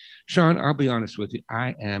matter? Like, Sean, I'll be honest with you.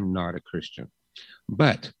 I am not a Christian,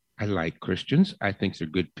 but I like Christians. I think they're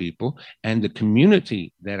good people. And the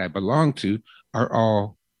community that I belong to are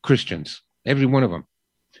all Christians, every one of them.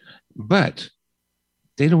 But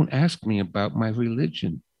they don't ask me about my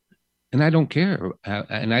religion. And I don't care.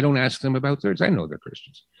 And I don't ask them about theirs. I know they're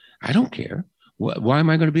Christians. I don't care. Why am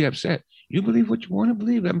I going to be upset? You believe what you want to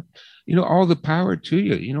believe. All the power to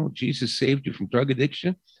you. Jesus saved you from drug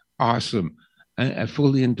addiction. Awesome. I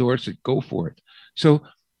fully endorse it. Go for it. So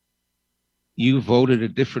you voted a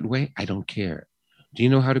different way. I don't care. Do you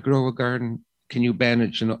know how to grow a garden? Can you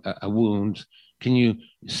bandage a wound? Can you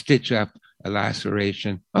stitch up a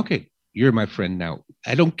laceration? Okay, you're my friend now.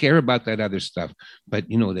 I don't care about that other stuff. But,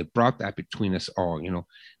 they brought that between us all.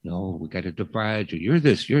 No, we got to divide you. You're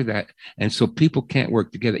this, you're that. And so people can't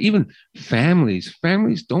work together. Even families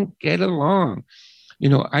don't get along.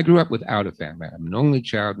 I grew up without a family. I'm an only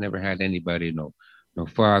child, never had anybody, no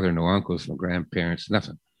father, no uncles, no grandparents,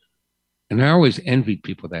 nothing. And I always envied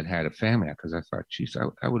people that had a family because I thought, geez,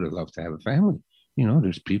 I would have loved to have a family.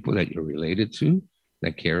 There's people that you're related to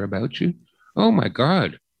that care about you. Oh, my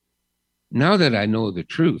God. Now that I know the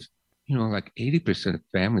truth, like 80% of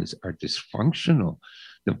families are dysfunctional.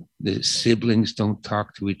 The siblings don't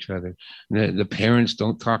talk to each other. The parents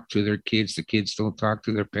don't talk to their kids. The kids don't talk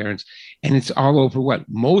to their parents. And it's all over what?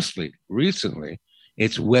 Mostly, recently,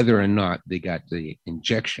 it's whether or not they got the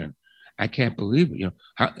injection. I can't believe it.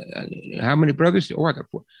 How many brothers? Oh, I got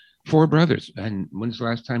four brothers. And when's the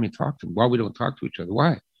last time you talked to them? Well, we don't talk to each other.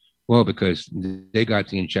 Why? Well, because they got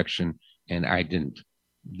the injection and I didn't.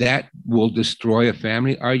 That will destroy a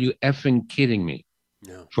family. Are you effing kidding me?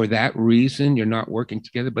 No. For that reason, you're not working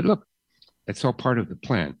together. But look, that's all part of the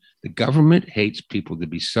plan. The government hates people to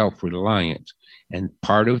be self-reliant, and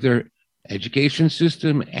part of their education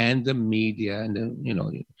system and the media and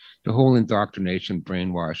the whole indoctrination,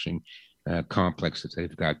 brainwashing complex that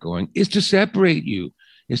they've got going is to separate you,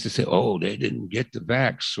 is to say, oh, they didn't get the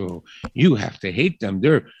vax, so you have to hate them.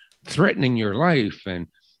 They're threatening your life. And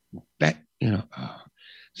that,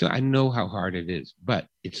 so I know how hard it is, but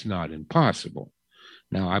it's not impossible.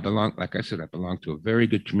 Now, like I said, I belong to a very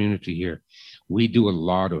good community here. We do a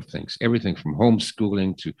lot of things, everything from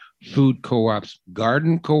homeschooling to food co-ops,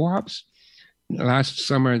 garden co-ops. Last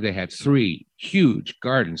summer, they had 3 huge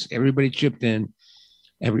gardens. Everybody chipped in.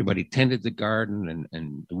 Everybody tended the garden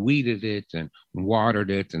and weeded it and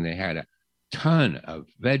watered it. And they had a ton of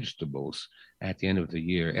vegetables at the end of the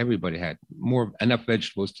year. Everybody had enough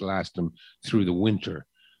vegetables to last them through the winter.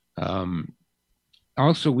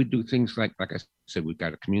 Also, we do things like I said, we've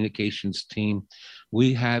got a communications team.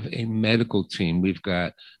 We have a medical team. We've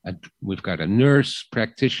got a nurse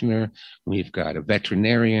practitioner. We've got a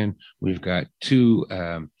veterinarian. We've got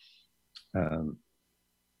 2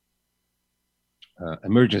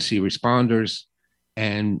 emergency responders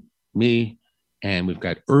and me, and we've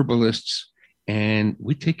got herbalists, and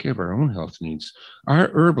we take care of our own health needs. Our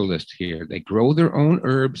herbalists here, they grow their own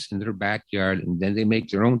herbs in their backyard, and then they make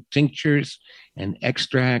their own tinctures and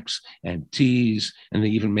extracts and teas, and they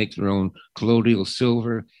even make their own colloidal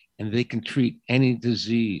silver, and they can treat any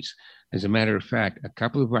disease. As a matter of fact, a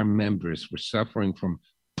couple of our members were suffering from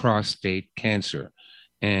prostate cancer,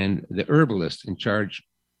 and the herbalist in charge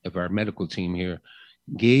of our medical team here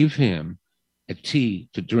gave him a tea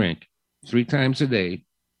to drink 3 times a day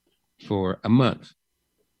for a month.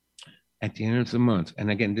 At the end of the month, and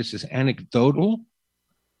again, this is anecdotal,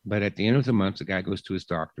 but at the end of the month, the guy goes to his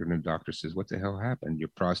doctor, and the doctor says, what the hell happened? Your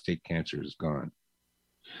prostate cancer is gone.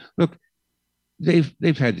 Look,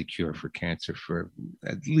 they've had the cure for cancer for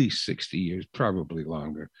at least 60 years, probably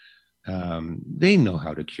longer. They know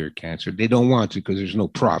how to cure cancer. They don't want to because there's no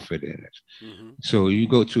profit in it. Mm-hmm. So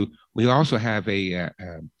we also have a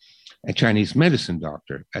Chinese medicine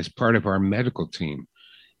doctor as part of our medical team.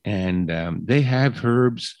 And they have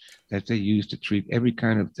herbs that they use to treat every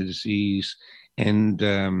kind of disease. And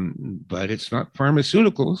but it's not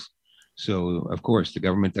pharmaceuticals. So, of course, the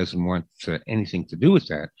government doesn't want anything to do with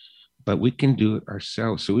that. But we can do it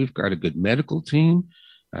ourselves. So we've got a good medical team.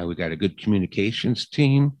 We've got a good communications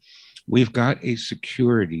team. We've got a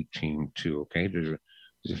security team, too, okay? There's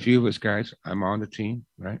a few of us guys. I'm on the team,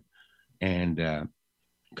 right? And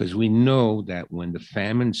because we know that when the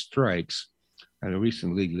famine strikes, I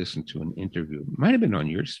recently listened to an interview, it might have been on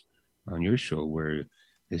your show, where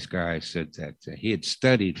this guy said that he had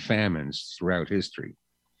studied famines throughout history,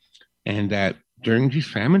 and that during these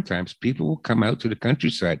famine times, people will come out to the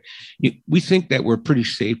countryside. We think that we're pretty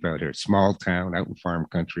safe out here, small town, out in farm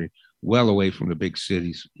country, well away from the big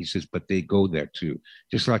cities. He says, but they go there too.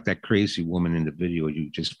 Just like that crazy woman in the video you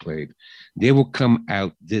just played. They will come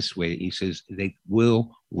out this way. He says they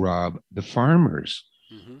will rob the farmers.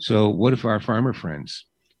 Mm-hmm. So what if our farmer friends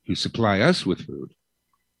who supply us with food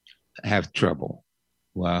have trouble?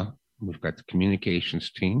 Well, we've got the communications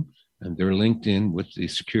team, and they're linked in with the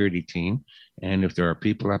security team. And if there are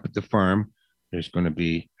people up at the farm, there's going to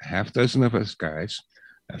be a half dozen of us guys.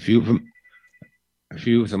 A few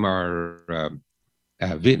of them are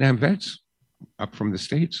Vietnam vets up from the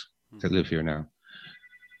States that live here now.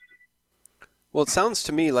 Well, it sounds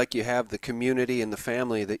to me like you have the community and the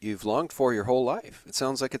family that you've longed for your whole life. It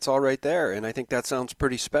sounds like it's all right there, and I think that sounds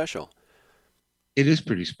pretty special. It is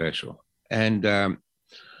pretty special. And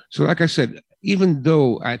so, like I said, even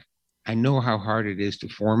though I know how hard it is to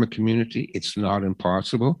form a community, it's not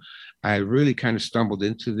impossible. I really kind of stumbled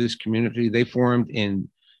into this community. They formed in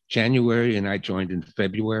January, and I joined in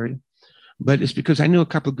February. But it's because I knew a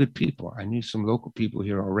couple of good people. I knew some local people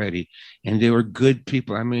here already, and they were good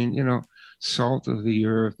people. I mean, salt of the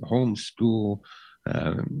earth, homeschool,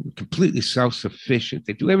 completely self-sufficient.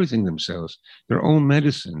 They do everything themselves, their own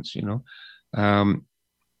medicines,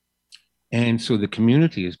 and so the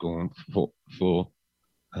community is going full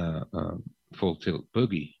tilt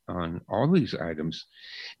boogie on all these items.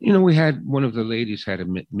 We had one of the ladies had a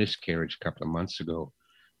miscarriage a couple of months ago.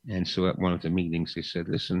 And so at one of the meetings, they said,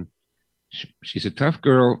 listen, she's a tough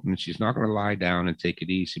girl and she's not going to lie down and take it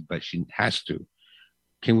easy, but she has to.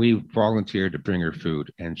 Can we volunteer to bring her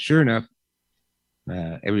food? And sure enough,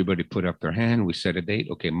 everybody put up their hand. We set a date.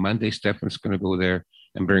 Okay, Monday, Stefan's going to go there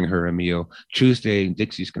and bring her a meal. Tuesday,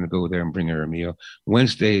 Dixie's going to go there and bring her a meal.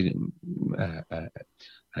 Wednesday,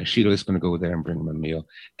 Sheila's going to go there and bring them a meal.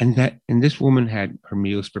 And this woman had her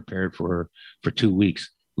meals prepared for her for 2 weeks.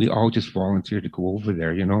 We all just volunteered to go over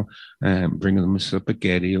there, bring them some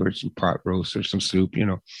spaghetti or some pot roast or some soup,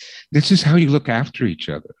 This is how you look after each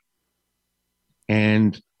other.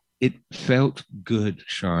 And it felt good,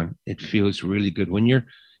 Sean. It feels really good when you're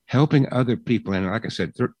helping other people. And like I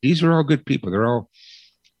said, these are all good people. They're all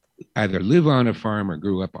either live on a farm or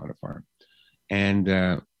grew up on a farm.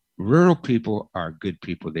 And rural people are good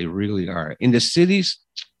people. They really are. In the cities,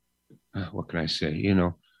 what can I say?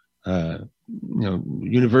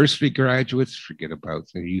 University graduates, forget about,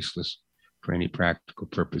 they're useless for any practical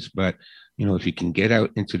purpose. But, if you can get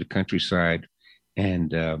out into the countryside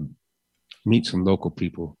and meet some local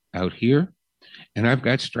people out here, and I've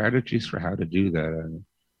got strategies for how to do that.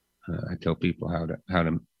 I tell people how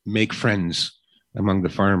to make friends among the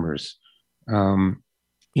farmers.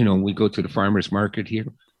 We go to the farmers market here.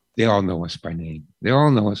 They all know us by name. They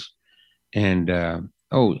all know us. And,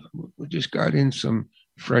 we just got in some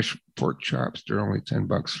fresh pork chops. They're only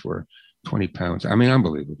 $10 for 20 pounds. I mean,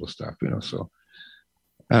 unbelievable stuff, so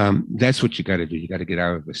that's what you got to do. You got to get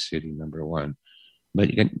out of the city, number one.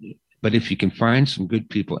 But if you can find some good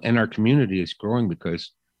people, and our community is growing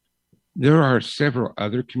because there are several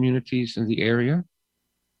other communities in the area.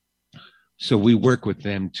 So we work with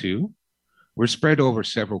them too. We're spread over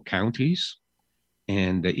several counties,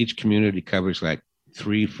 and each community covers like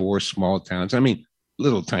 3-4 small towns. I mean,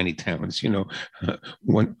 little tiny towns,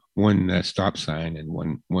 one stop sign and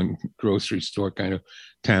one grocery store kind of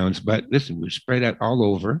towns. But listen, we're spread out all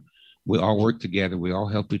over. We all work together. We all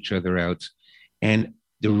help each other out. And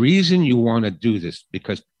the reason you want to do this,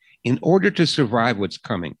 because in order to survive what's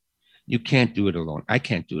coming, you can't do it alone. I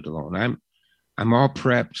can't do it alone. I'm all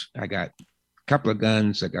prepped. I got a couple of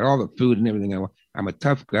guns. I got all the food and everything I want. I'm a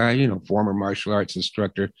tough guy, former martial arts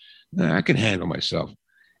instructor. I can handle myself.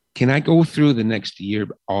 Can I go through the next year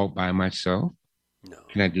all by myself? No.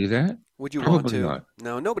 Can I do that? Would you want Probably to? not.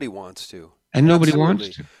 No, nobody wants to. And nobody Absolutely.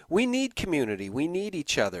 wants to. We need community. We need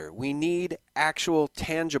each other. We need actual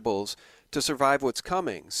tangibles to survive what's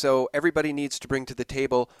coming. So everybody needs to bring to the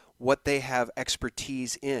table what they have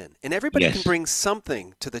expertise in. And everybody Yes. can bring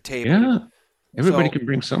something to the table. Yeah. Everybody So- can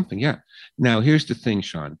bring something. Yeah. Now, here's the thing,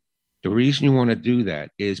 Sean. The reason you want to do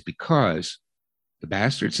that is because the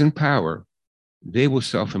bastards in power, they will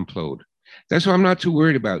self-implode. That's why I'm not too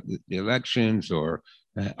worried about the elections or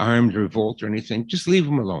armed revolt or anything. Just leave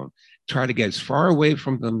them alone. Try to get as far away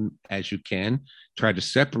from them as you can. Try to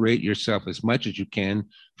separate yourself as much as you can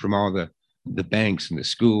from all the banks and the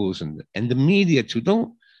schools and the media too.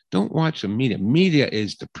 Don't watch the media. Media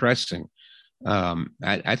is depressing.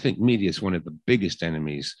 I think media is one of the biggest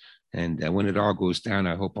enemies. And when it all goes down,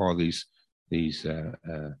 I hope all these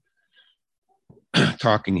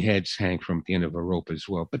talking heads hang from the end of a rope as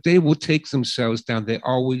well. But they will take themselves down. They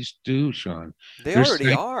always do, Sean. They They're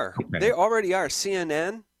already are. psychopaths. They already are.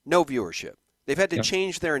 CNN, no viewership. They've had to Yep.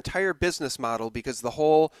 change their entire business model because the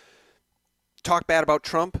whole talk bad about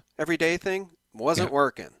Trump every day thing wasn't Yeah.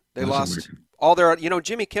 working. They Wasn't lost working. all their,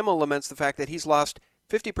 Jimmy Kimmel laments the fact that he's lost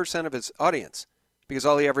 50% of his audience because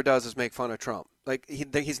all he ever does is make fun of Trump. Like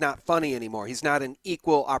he's not funny anymore. He's not an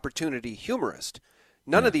equal opportunity humorist.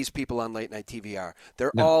 None of these people on late night TV are.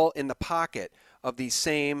 They're No. all in the pocket of these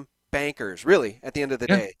same bankers, really, at the end of the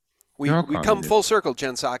Yeah. day. We They're all come communists. full circle,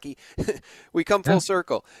 Jen Psaki. We come full Yeah.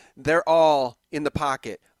 circle. They're all in the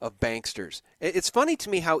pocket of banksters. It's funny to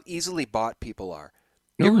me how easily bought people are.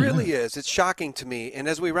 It Oh, yeah. really is. It's shocking to me. And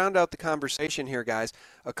as we round out the conversation here, guys,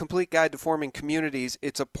 A Complete Guide to Forming Communities,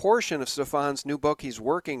 it's a portion of Stefan's new book he's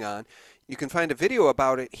working on. You can find a video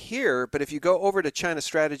about it here, but if you go over to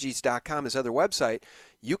chinastrategies.com, his other website,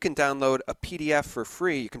 you can download a PDF for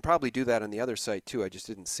free. You can probably do that on the other site, too. I just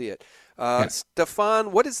didn't see it.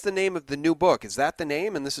 Stefan, what is the name of the new book? Is that the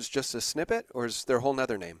name, and this is just a snippet, or is there a whole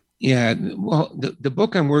nother name? Yeah, well, the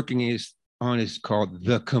book I'm working on is called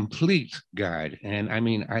The Complete Guide. And I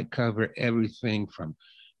mean, I cover everything from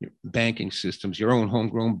your banking systems, your own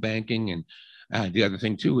homegrown banking. And the other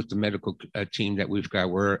thing, too, with the medical team that we've got,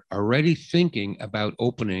 we're already thinking about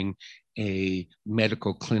opening a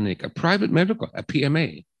medical clinic, a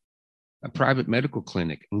PMA, a private medical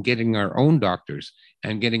clinic, and getting our own doctors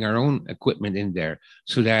and getting our own equipment in there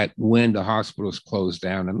so that when the hospitals close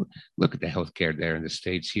down, and look at the healthcare there in the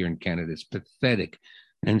States, here in Canada, it's pathetic.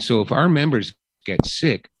 And so if our members get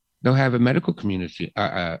sick, they'll have a medical community,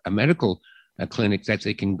 a medical clinic that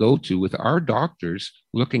they can go to with our doctors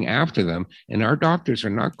looking after them. And our doctors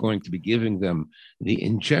are not going to be giving them the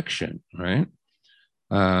injection, right?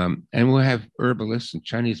 And we'll have herbalists and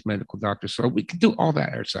Chinese medical doctors. So we can do all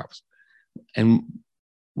that ourselves. And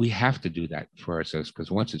we have to do that for ourselves,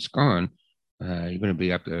 because once it's gone, you're going to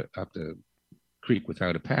be up the creek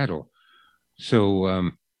without a paddle.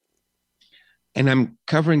 So, and I'm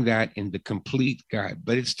covering that in The Complete Guide,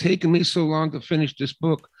 but it's taken me so long to finish this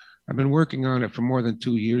book. I've been working on it for more than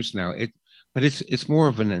 2 years now. But it's more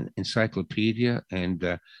of an encyclopedia,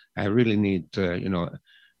 and I really need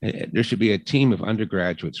there should be a team of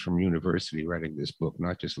undergraduates from university writing this book,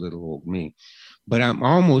 not just little old me. But I'm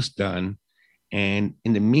almost done, and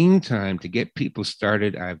in the meantime, to get people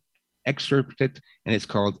started, I've excerpted, and it's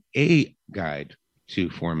called A Guide to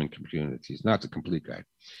Forming Communities, not The Complete Guide.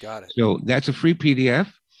 Got it. So that's a free PDF.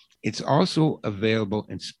 It's also available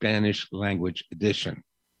in Spanish language edition.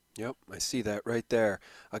 Yep, I see that right there.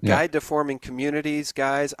 A Yeah. Guide to Forming Communities,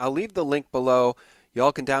 guys. I'll leave the link below.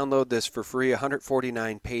 Y'all can download this for free,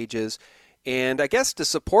 149 pages. And I guess to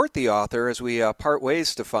support the author as we part ways,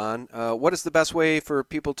 Stefan, what is the best way for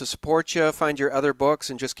people to support you, find your other books,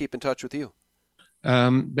 and just keep in touch with you?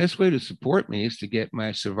 Best way to support me is to get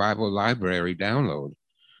my Survival Library download.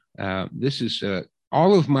 This is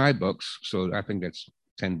all of my books, so I think that's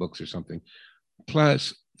 10 books or something,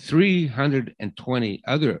 plus 320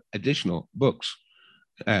 other additional books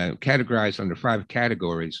categorized under 5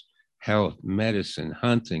 categories: health, medicine,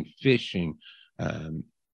 hunting, fishing,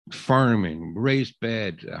 farming, raised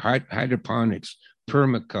bed, hydroponics,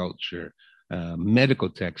 permaculture, medical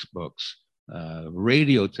textbooks,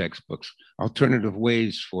 radio textbooks, alternative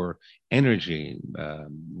ways for energy,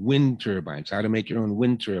 wind turbines, how to make your own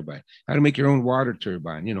wind turbine, how to make your own water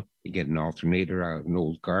turbine. You get an alternator out of an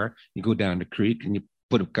old car, you go down the creek and you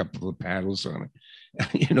put a couple of paddles on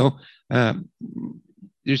it.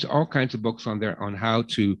 There's all kinds of books on there on how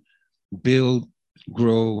to build,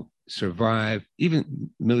 grow, survive, even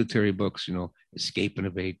military books, escape and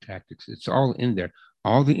evade tactics. It's all in there.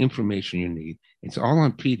 All the information you need. It's all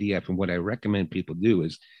on PDF. And what I recommend people do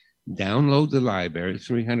is download the library,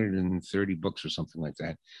 330 books or something like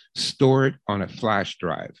that, store it on a flash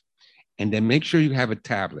drive, And then make sure you have a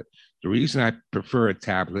tablet. The reason I prefer a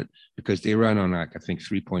tablet, because they run on, like, I think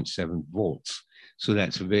 3.7 volts. So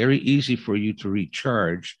that's very easy for you to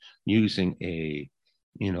recharge using a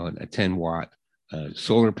 10 watt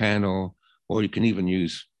solar panel, or you can even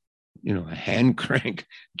use, a hand crank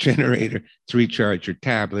generator to recharge your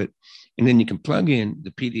tablet. And then you can plug in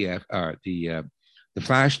the PDF or the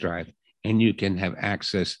flash drive, and you can have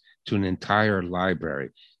access to an entire library.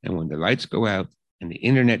 And when the lights go out and the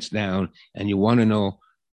internet's down, and you want to know,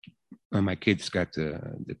 my kid's got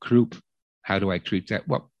the croup, how do I treat that?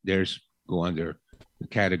 Well, go under the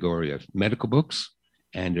category of medical books,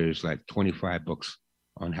 and there's like 25 books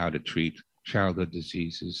on how to treat childhood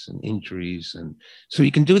diseases and injuries. And so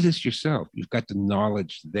you can do this yourself. You've got the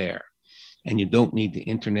knowledge there, and you don't need the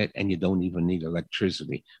internet, and you don't even need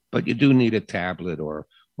electricity, but you do need a tablet, or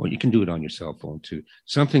you can do it on your cell phone too.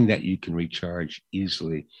 Something that you can recharge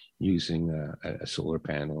easily using a solar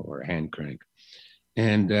panel or a hand crank.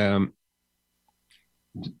 And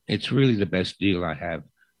it's really the best deal I have.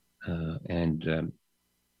 And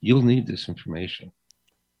you'll need this information.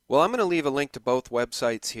 Well, I'm going to leave a link to both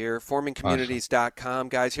websites here, formingcommunities.com.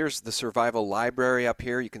 Guys, here's the survival library up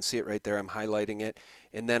here. You can see it right there. I'm highlighting it.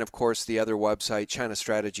 And then, of course, the other website,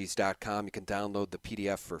 chinastrategies.com. You can download the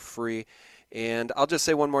PDF for free. And I'll just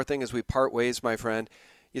say one more thing as we part ways, my friend.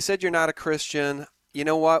 You said you're not a Christian. You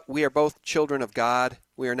know what? We are both children of God.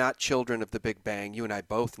 We are not children of the Big Bang. You and I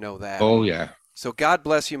both know that. Oh, yeah. So God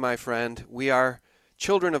bless you, my friend. We are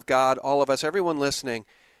children of God, all of us, everyone listening.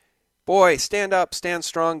 Boy, stand up, stand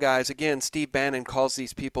strong, guys. Again, Steve Bannon calls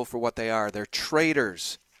these people for what they are. They're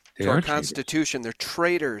traitors to our Constitution. They're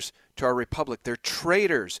traitors to our republic. They're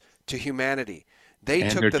traitors to humanity. They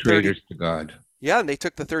took the traitors to God. Yeah, and they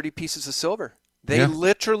took the 30 pieces of silver. They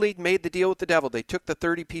literally made the deal with the devil. They took the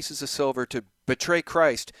 30 pieces of silver to betray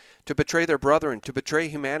Christ, to betray their brethren, to betray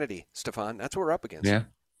humanity, Stefan. That's what we're up against. Yeah.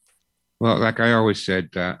 Well, like I always said,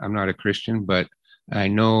 I'm not a Christian, but I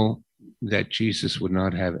know that Jesus would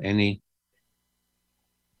not have any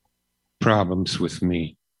problems with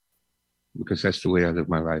me, because that's the way I live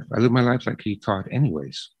my life. I live my life like he taught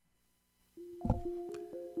anyways.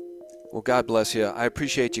 Well, God bless you. I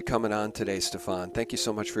appreciate you coming on today, Stefan. Thank you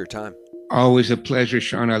so much for your time. Always a pleasure,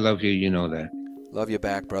 Sean. I love you. You know that. Love you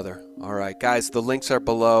back, brother. All right, guys, the links are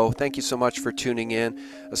below. Thank you so much for tuning in.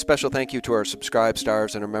 A special thank you to our subscribe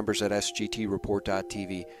stars and our members at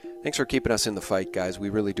sgtreport.tv. Thanks for keeping us in the fight, guys. We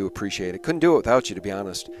really do appreciate it. Couldn't do it without you, to be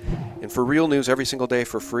honest. And for real news every single day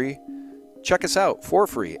for free, check us out for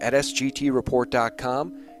free at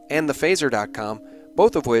sgtreport.com and thephaser.com,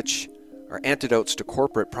 both of which are antidotes to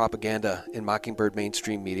corporate propaganda and Mockingbird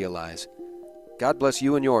mainstream media lies. God bless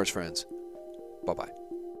you and yours, friends. Bye-bye.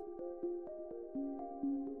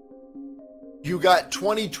 You got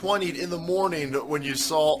 2020'd in the morning when you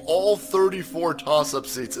saw all 34 toss-up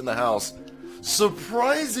seats in the House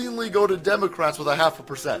surprisingly go to Democrats with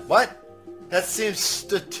 0.5%. What? That seems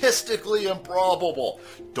statistically improbable.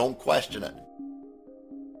 Don't question it.